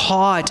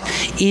caught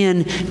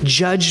in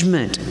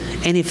judgment.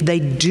 And if they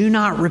do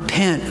not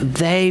repent,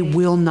 they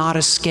will not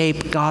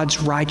escape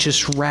God's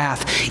righteous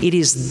wrath. It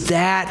is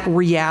that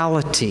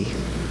reality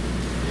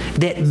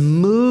that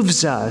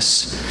moves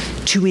us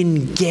to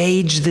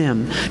engage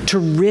them, to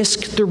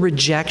risk the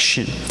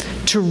rejection,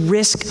 to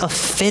risk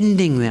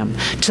offending them,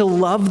 to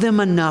love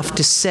them enough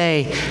to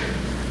say,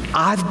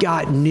 I've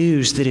got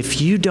news that if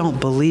you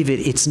don't believe it,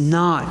 it's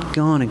not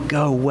going to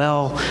go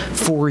well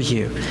for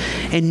you.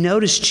 And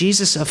notice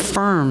Jesus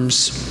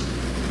affirms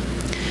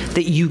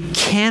that you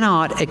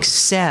cannot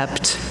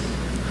accept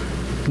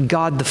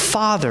God the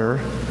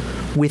Father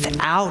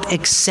without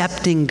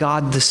accepting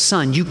God the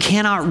Son. You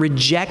cannot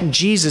reject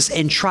Jesus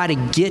and try to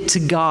get to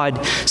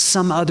God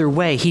some other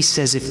way. He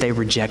says, if they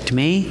reject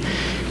me,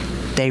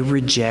 they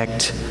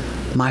reject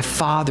my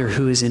Father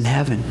who is in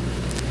heaven.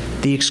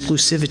 The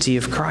exclusivity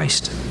of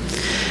Christ.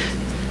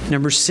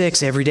 Number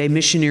 6, everyday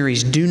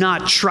missionaries do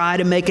not try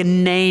to make a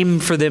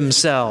name for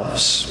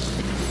themselves.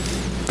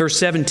 Verse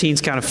 17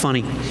 is kind of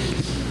funny.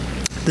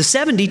 The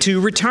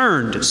 72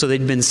 returned. So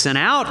they'd been sent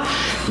out.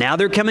 Now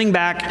they're coming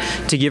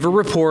back to give a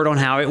report on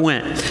how it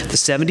went. The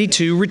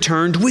 72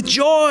 returned with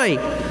joy.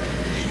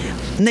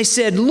 And they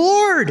said,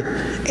 Lord,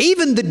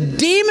 even the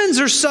demons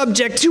are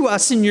subject to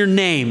us in your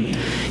name.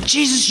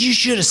 Jesus, you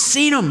should have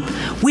seen them.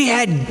 We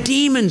had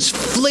demons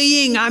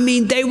fleeing. I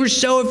mean, they were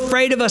so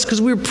afraid of us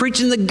because we were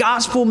preaching the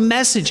gospel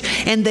message.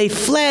 And they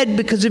fled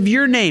because of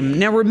your name.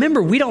 Now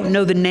remember, we don't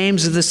know the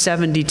names of the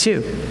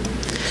 72.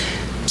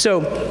 So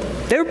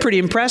they were pretty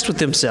impressed with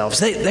themselves.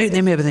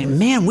 They may have been thinking,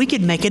 man, we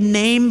could make a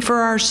name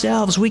for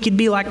ourselves. We could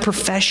be like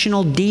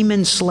professional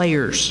demon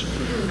slayers.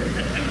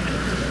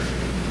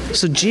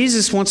 So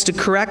Jesus wants to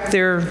correct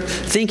their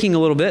thinking a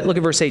little bit. Look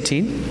at verse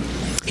 18.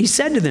 He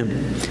said to them,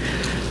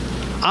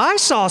 I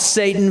saw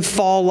Satan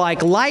fall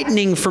like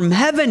lightning from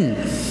heaven.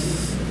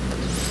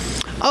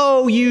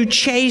 Oh, you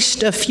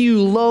chased a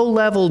few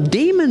low-level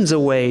demons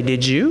away,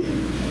 did you?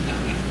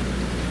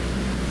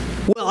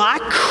 Well, I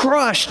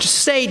crushed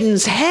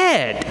Satan's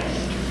head,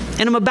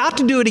 and I'm about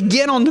to do it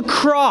again on the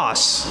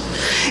cross.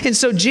 And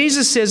so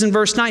Jesus says in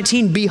verse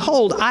 19,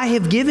 behold, I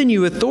have given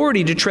you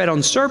authority to tread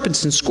on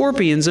serpents and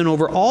scorpions and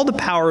over all the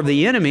power of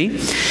the enemy,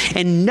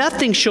 and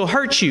nothing shall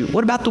hurt you.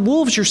 What about the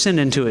wolves you're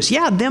sending to us?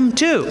 Yeah, them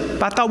too.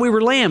 I thought we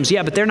were lambs.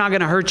 Yeah, but they're not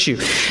going to hurt you.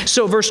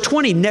 So verse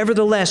 20,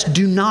 nevertheless,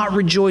 do not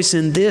rejoice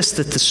in this,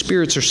 that the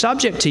spirits are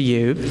subject to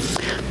you,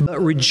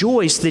 but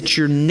rejoice that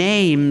your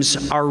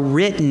names are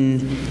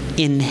written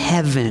in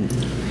heaven.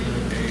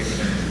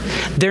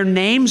 Their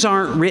names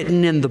aren't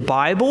written in the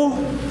Bible,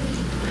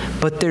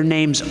 but their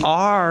names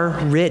are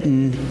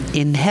written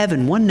in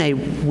heaven. One day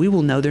we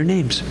will know their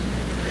names.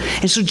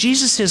 And so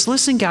Jesus says,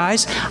 listen,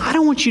 guys, I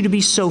don't want you to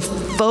be so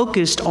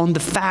focused on the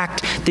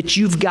fact that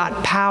you've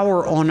got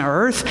power on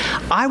earth.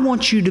 I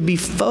want you to be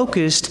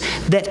focused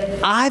that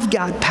I've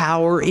got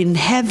power in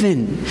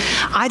heaven.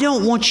 I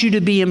don't want you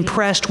to be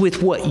impressed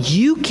with what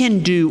you can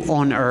do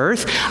on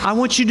earth. I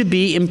want you to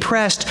be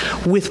impressed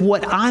with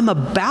what I'm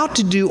about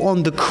to do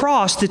on the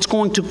cross that's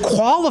going to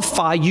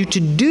qualify you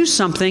to do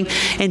something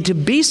and to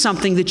be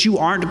something that you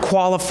aren't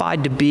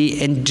qualified to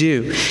be and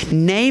do.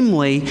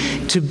 Namely,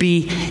 to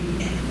be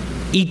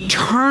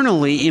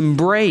eternally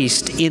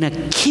embraced in a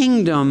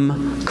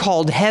kingdom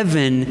called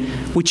heaven,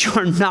 which you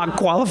are not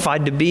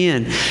qualified to be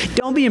in.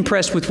 Don't be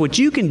impressed with what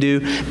you can do.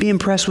 Be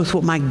impressed with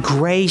what my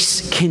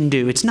grace can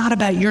do. It's not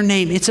about your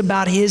name. It's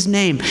about His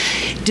name.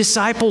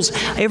 Disciples,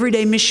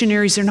 everyday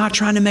missionaries, they're not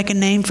trying to make a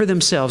name for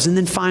themselves. And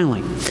then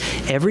finally,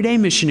 everyday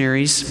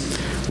missionaries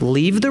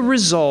leave the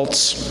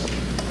results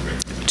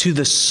to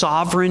the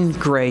sovereign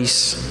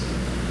grace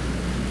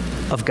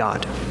of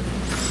God.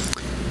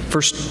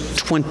 Verse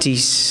 21.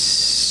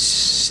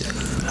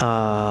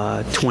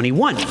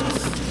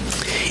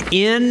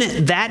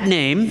 In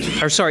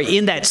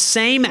that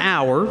same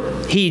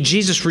hour,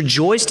 Jesus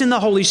rejoiced in the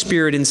Holy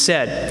Spirit and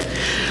said,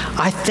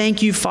 I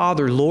thank you,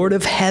 Father, Lord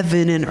of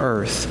heaven and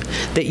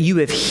earth, that you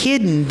have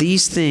hidden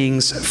these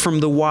things from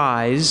the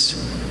wise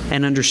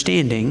and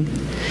understanding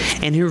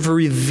and have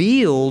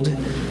revealed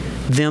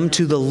them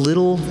to the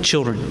little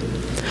children.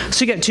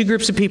 So you got two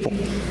groups of people.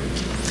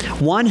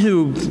 One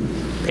who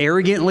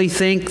arrogantly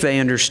think they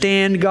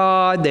understand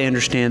God, they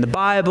understand the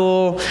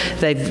Bible,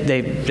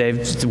 they're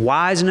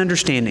wise and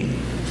understanding.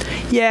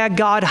 Yeah,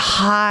 God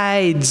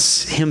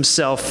hides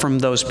Himself from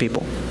those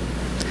people.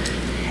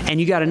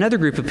 And you got another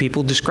group of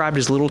people described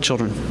as little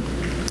children.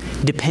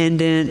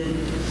 Dependent,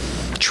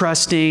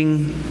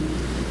 trusting,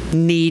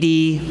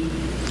 needy.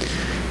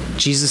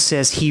 Jesus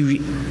says He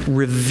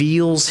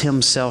reveals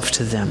Himself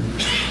to them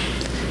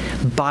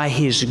by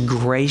His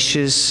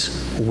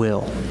gracious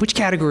will. Which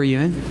category are you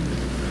in?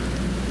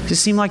 Does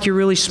it seem like you're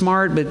really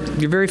smart, but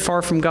you're very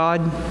far from God?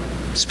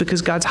 It's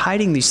because God's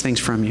hiding these things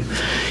from you.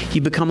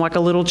 You become like a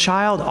little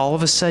child, all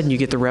of a sudden you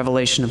get the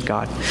revelation of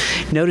God.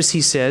 Notice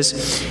He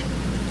says,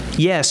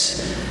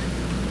 yes,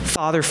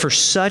 Father, for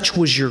such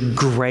was your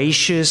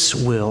gracious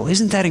will.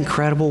 Isn't that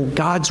incredible?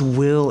 God's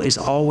will is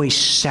always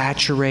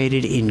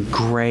saturated in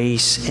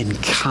grace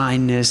and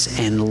kindness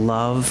and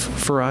love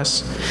for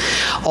us.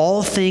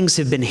 All things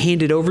have been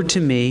handed over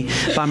to me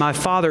by my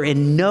Father,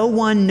 and no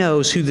one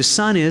knows who the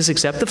Son is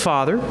except the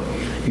Father.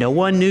 No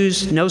one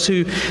knows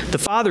who the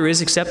Father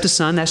is except the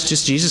Son. That's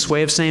just Jesus'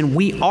 way of saying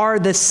we are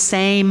the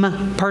same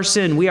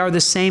person. We are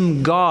the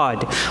same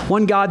God.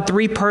 One God,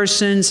 three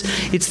persons.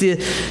 It's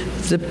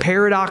the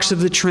paradox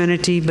of the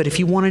Trinity. But if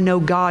you want to know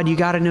God, you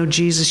got to know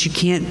Jesus. You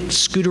can't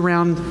scoot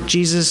around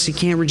Jesus. You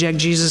can't reject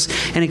Jesus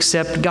and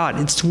accept God.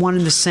 It's one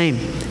and the same.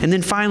 And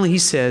then finally He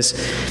says,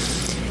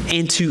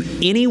 and to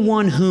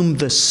anyone whom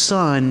the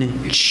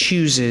Son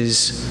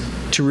chooses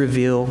to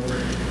reveal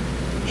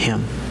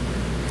Him.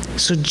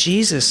 So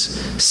Jesus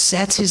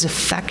sets His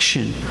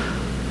affection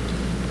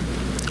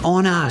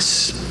on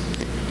us.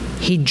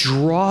 He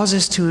draws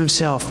us to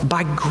Himself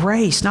by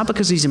grace, not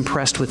because He's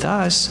impressed with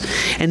us.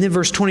 And then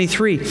verse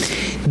 23,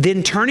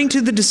 then turning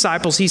to the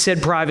disciples, He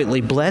said privately,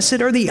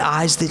 blessed are the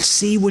eyes that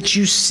see what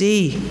you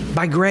see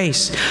by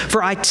grace.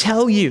 For I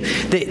tell you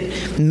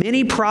that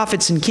many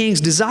prophets and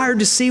kings desired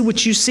to see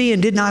what you see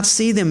and did not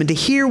see them, and to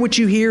hear what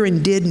you hear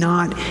and did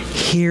not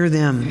hear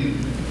them.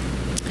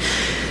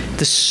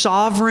 The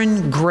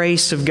sovereign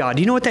grace of God.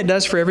 Do you know what that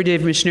does for everyday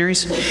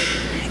missionaries?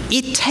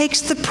 It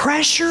takes the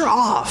pressure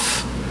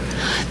off.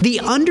 The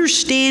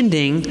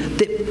understanding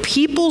that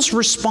people's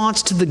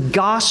response to the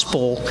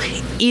gospel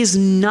is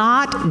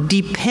not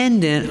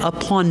dependent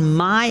upon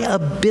my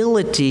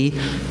ability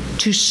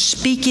to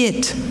speak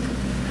it.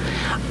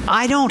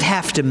 I don't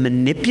have to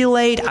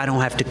manipulate. I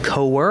don't have to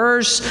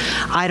coerce.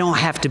 I don't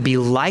have to be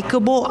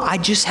likable. I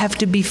just have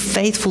to be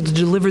faithful to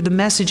deliver the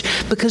message,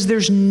 because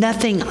there's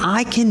nothing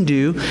I can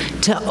do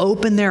to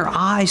open their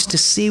eyes to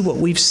see what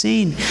we've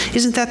seen.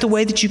 Isn't that the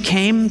way that you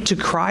came to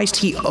Christ?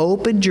 He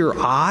opened your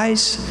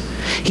eyes.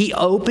 He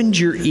opened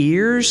your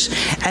ears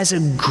as a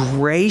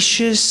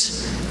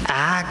gracious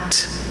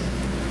act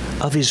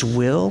of His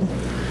will.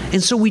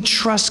 And so we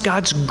trust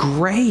God's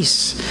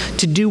grace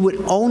to do what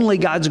only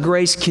God's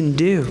grace can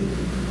do,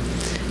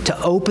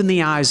 to open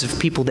the eyes of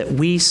people that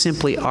we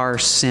simply are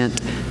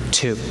sent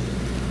to.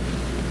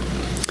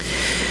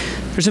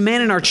 There's a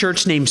man in our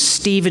church named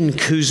Stephen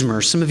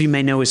Kuzmer. Some of you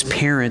may know his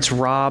parents,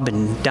 Rob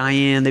and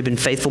Diane. They've been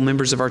faithful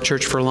members of our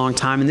church for a long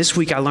time. And this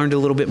week I learned a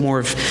little bit more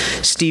of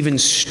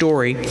Stephen's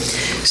story.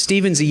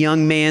 Stephen's a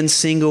young man,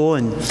 single,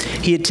 and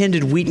he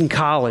attended Wheaton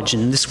College.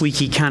 And this week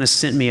he kind of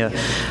sent me a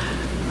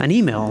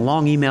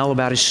long email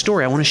about his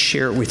story. I want to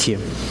share it with you.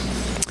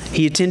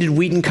 He attended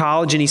Wheaton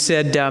College, and he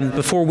said,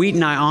 before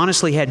Wheaton, I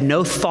honestly had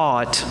no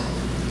thought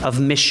of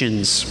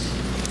missions.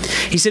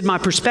 He said, my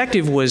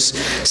perspective was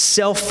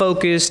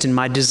self-focused, and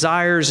my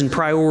desires and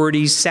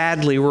priorities,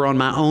 sadly, were on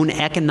my own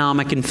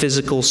economic and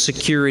physical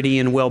security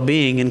and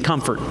well-being and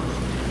comfort,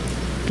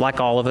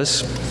 like all of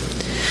us.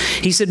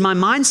 He said, my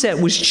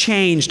mindset was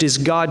changed as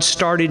God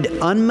started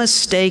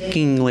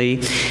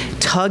unmistakably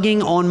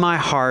tugging on my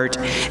heart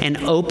and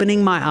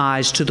opening my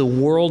eyes to the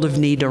world of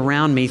need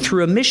around me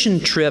through a mission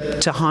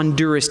trip to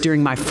Honduras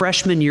during my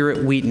freshman year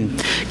at Wheaton.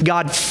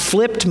 God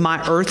flipped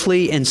my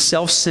earthly and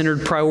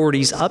self-centered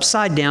priorities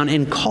upside down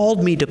and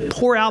called me to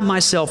pour out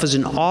myself as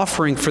an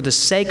offering for the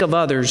sake of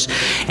others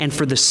and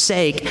for the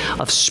sake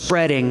of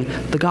spreading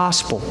the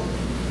gospel.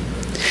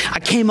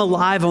 I came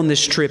alive on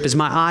this trip as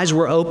my eyes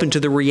were open to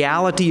the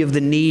reality of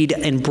the need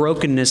and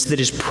brokenness that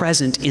is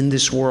present in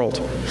this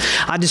world.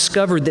 I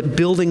discovered that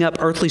building up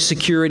earthly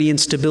security and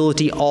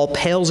stability all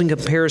pales in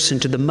comparison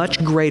to the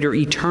much greater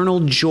eternal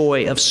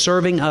joy of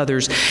serving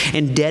others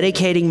and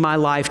dedicating my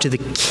life to the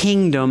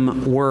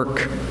kingdom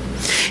work.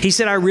 He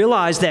said, I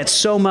realized that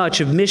so much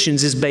of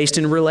missions is based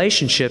in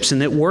relationships,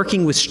 and that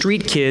working with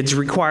street kids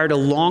required a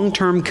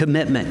long-term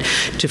commitment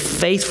to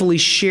faithfully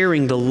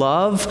sharing the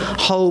love,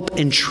 hope,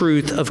 and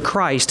truth of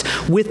Christ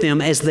with them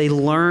as they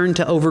learn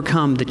to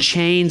overcome the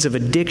chains of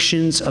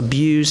addictions,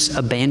 abuse,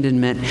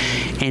 abandonment,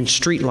 and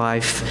street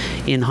life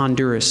in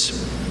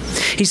Honduras.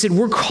 He said,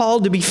 we're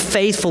called to be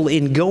faithful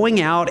in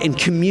going out and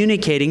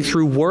communicating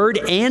through word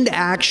and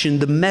action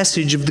the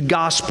message of the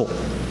gospel.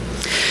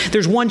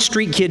 There's one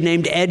street kid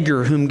named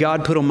Edgar whom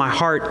God put on my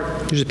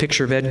heart. Here's a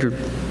picture of Edgar.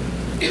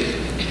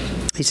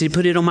 He said he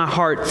put it on my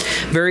heart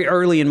very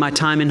early in my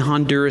time in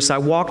Honduras. I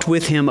walked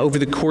with him over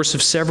the course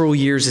of several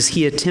years as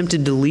he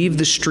attempted to leave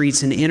the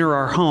streets and enter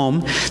our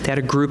home. They had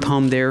a group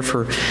home there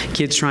for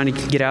kids trying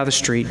to get out of the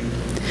street,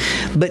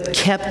 but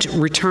kept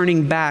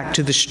returning back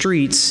to the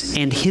streets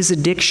and his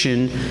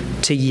addiction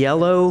to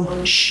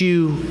yellow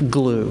shoe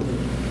glue.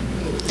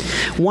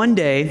 One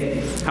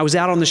day, I was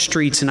out on the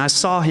streets and I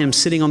saw him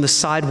sitting on the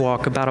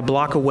sidewalk about a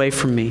block away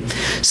from me,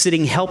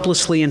 sitting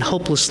helplessly and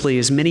hopelessly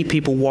as many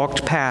people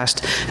walked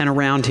past and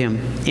around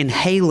him,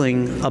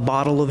 inhaling a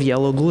bottle of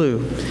yellow glue.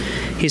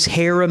 His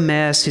hair a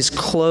mess, his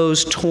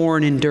clothes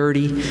torn and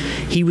dirty.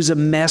 He was a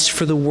mess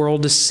for the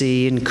world to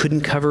see and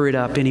couldn't cover it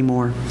up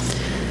anymore.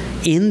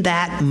 In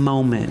that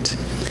moment,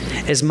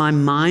 as my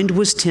mind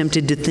was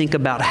tempted to think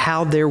about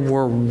how there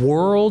were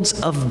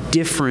worlds of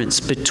difference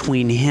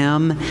between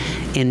him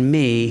and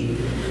me,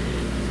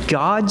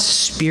 God's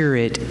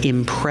Spirit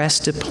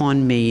impressed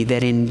upon me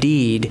that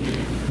indeed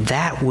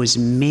that was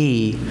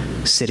me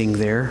sitting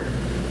there.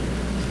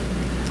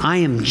 I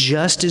am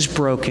just as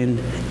broken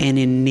and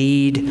in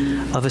need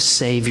of a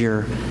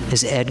Savior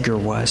as Edgar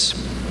was.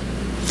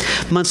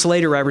 Months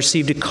later, I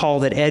received a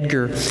call that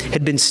Edgar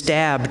had been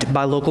stabbed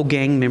by local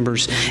gang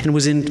members and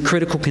was in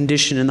critical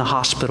condition in the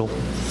hospital.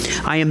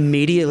 I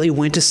immediately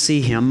went to see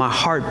him. My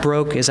heart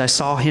broke as I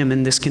saw him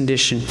in this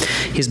condition,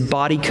 his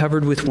body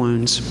covered with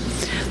wounds.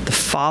 The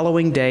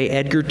following day,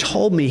 Edgar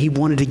told me he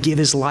wanted to give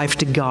his life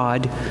to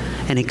God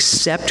and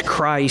accept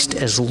Christ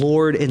as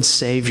Lord and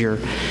Savior,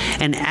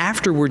 and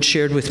afterward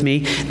shared with me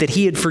that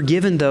he had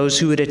forgiven those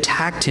who had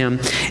attacked him,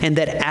 and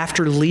that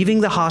after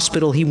leaving the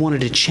hospital, he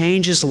wanted to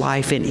change his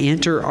life and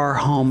enter our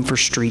home for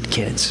street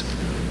kids.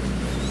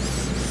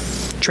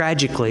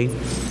 Tragically,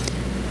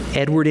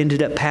 Edward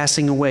ended up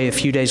passing away a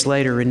few days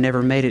later and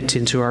never made it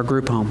into our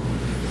group home.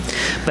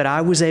 But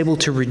I was able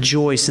to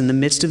rejoice in the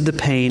midst of the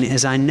pain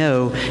as I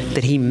know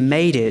that he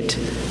made it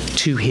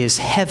to his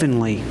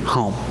heavenly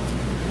home.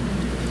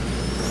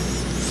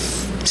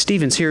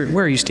 Stephen's here.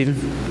 Where are you, Stephen?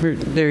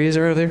 There he is,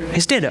 right over there. Hey,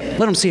 stand up.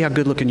 Let him see how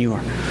good looking you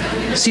are.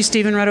 See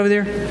Stephen right over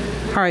there?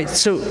 All right,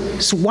 so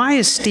why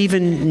is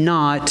Stephen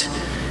not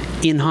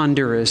in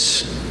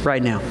Honduras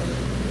right now?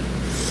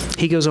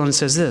 He goes on and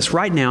says this,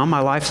 "Right now,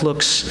 my life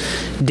looks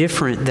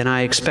different than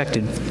I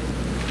expected.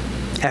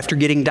 After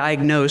getting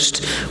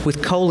diagnosed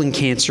with colon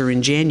cancer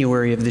in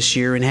January of this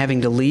year and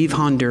having to leave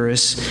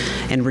Honduras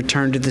and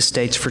return to the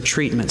States for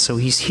treatment." So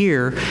he's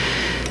here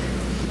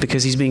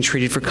because he's being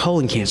treated for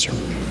colon cancer.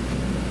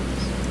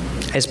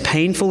 "As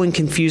painful and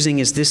confusing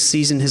as this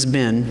season has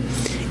been,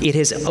 it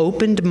has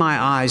opened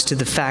my eyes to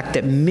the fact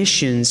that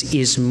missions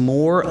is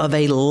more of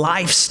a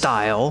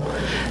lifestyle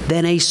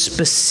than a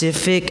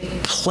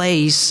specific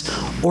place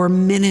or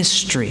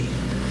ministry."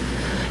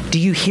 Do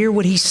you hear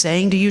what he's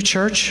saying to you,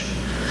 church?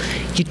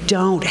 You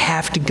don't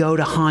have to go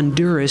to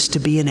Honduras to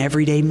be an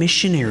everyday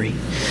missionary.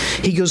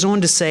 He goes on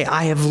to say,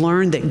 "I have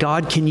learned that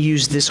God can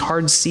use this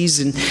hard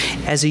season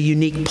as a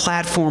unique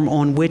platform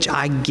on which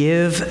I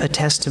give a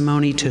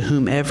testimony to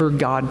whomever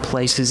God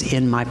places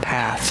in my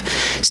path."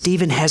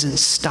 Stephen hasn't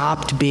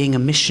stopped being a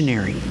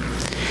missionary.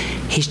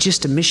 He's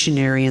just a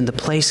missionary in the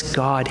place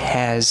God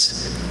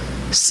has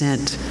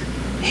sent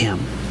him.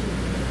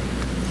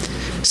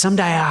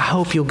 Someday I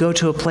hope you'll go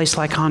to a place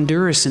like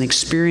Honduras and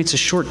experience a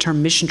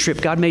short-term mission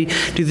trip. God may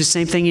do the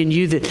same thing in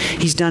you that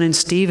he's done in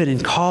Stephen, in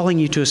calling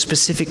you to a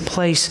specific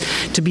place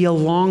to be a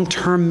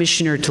long-term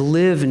missionary, to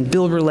live and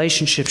build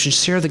relationships and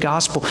share the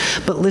gospel.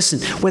 But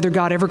listen, whether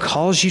God ever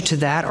calls you to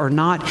that or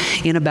not,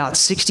 in about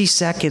 60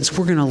 seconds,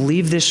 we're going to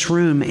leave this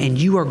room and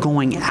you are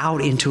going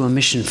out into a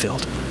mission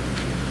field.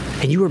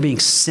 And you are being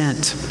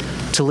sent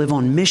to live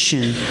on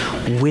mission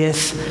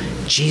with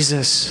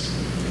Jesus.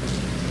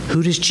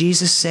 Who does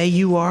Jesus say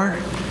you are?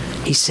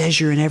 He says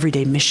you're an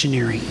everyday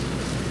missionary.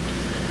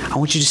 I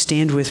want you to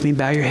stand with me,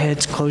 bow your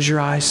heads, close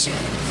your eyes.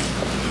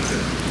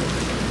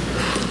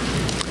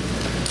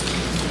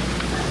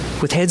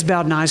 With heads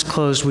bowed and eyes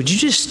closed, would you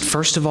just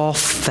first of all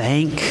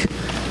thank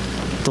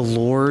the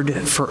Lord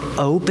for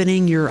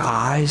opening your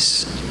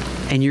eyes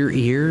and your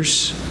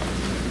ears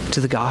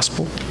to the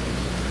gospel?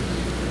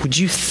 Would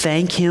you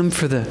thank Him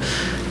for the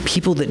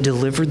people that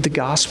delivered the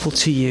gospel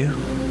to you?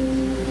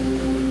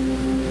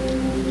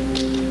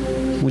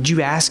 Would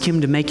you ask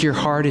Him to make your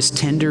heart as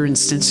tender and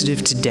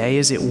sensitive today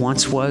as it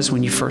once was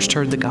when you first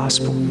heard the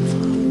gospel?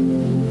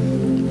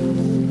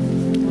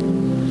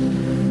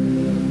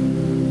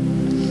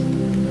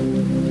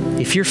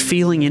 If you're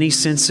feeling any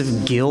sense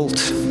of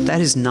guilt,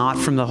 that is not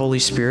from the Holy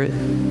Spirit.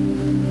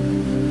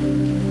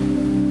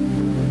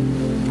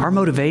 Our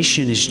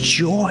motivation is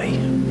joy.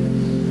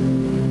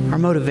 Our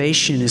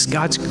motivation is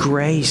God's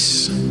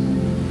grace.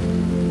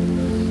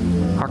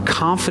 Our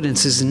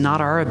confidence is not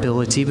our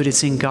ability, but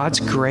it's in God's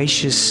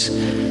gracious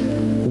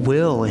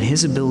will and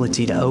His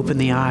ability to open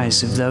the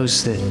eyes of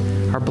those that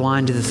are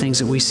blind to the things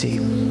that we see.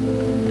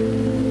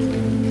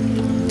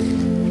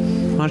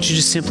 Why don't you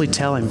just simply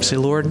tell Him, say,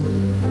 "Lord,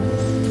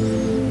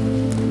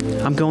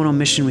 I'm going on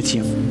mission with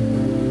you.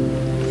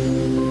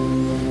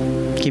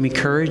 Give me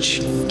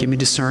courage, give me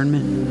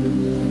discernment.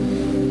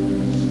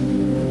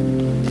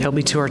 Help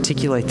me to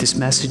articulate this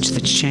message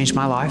that's changed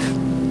my life.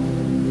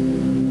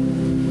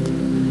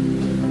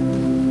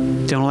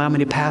 Don't allow me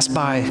to pass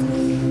by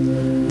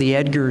the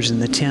Edgars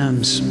and the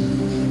Tims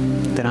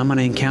that I'm going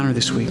to encounter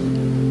this week."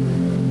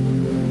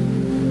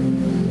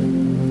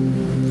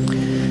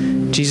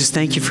 Jesus,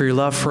 thank you for your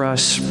love for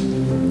us.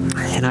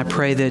 And I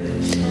pray that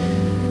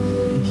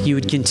you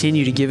would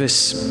continue to give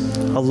us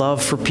a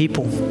love for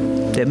people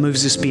that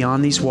moves us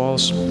beyond these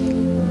walls.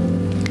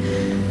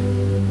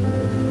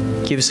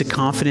 Give us a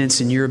confidence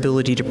in your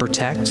ability to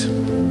protect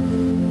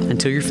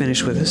until you're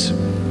finished with us.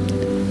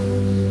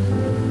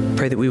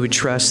 Pray that we would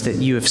trust that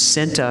you have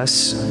sent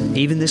us,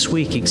 even this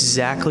week,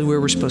 exactly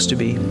where we're supposed to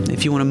be.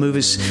 If you want to move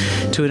us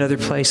to another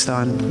place,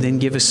 then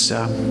give us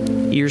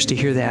ears to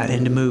hear that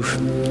and to move.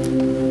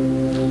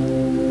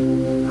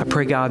 I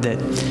pray, God, that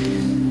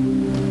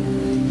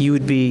you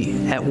would be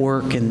at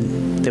work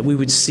and that we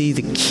would see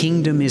the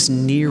kingdom is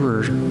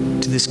nearer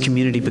to this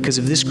community because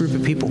of this group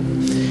of people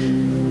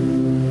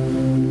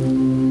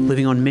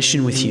living on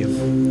mission with you.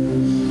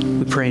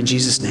 We pray in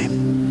Jesus'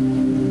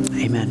 name.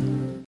 Amen.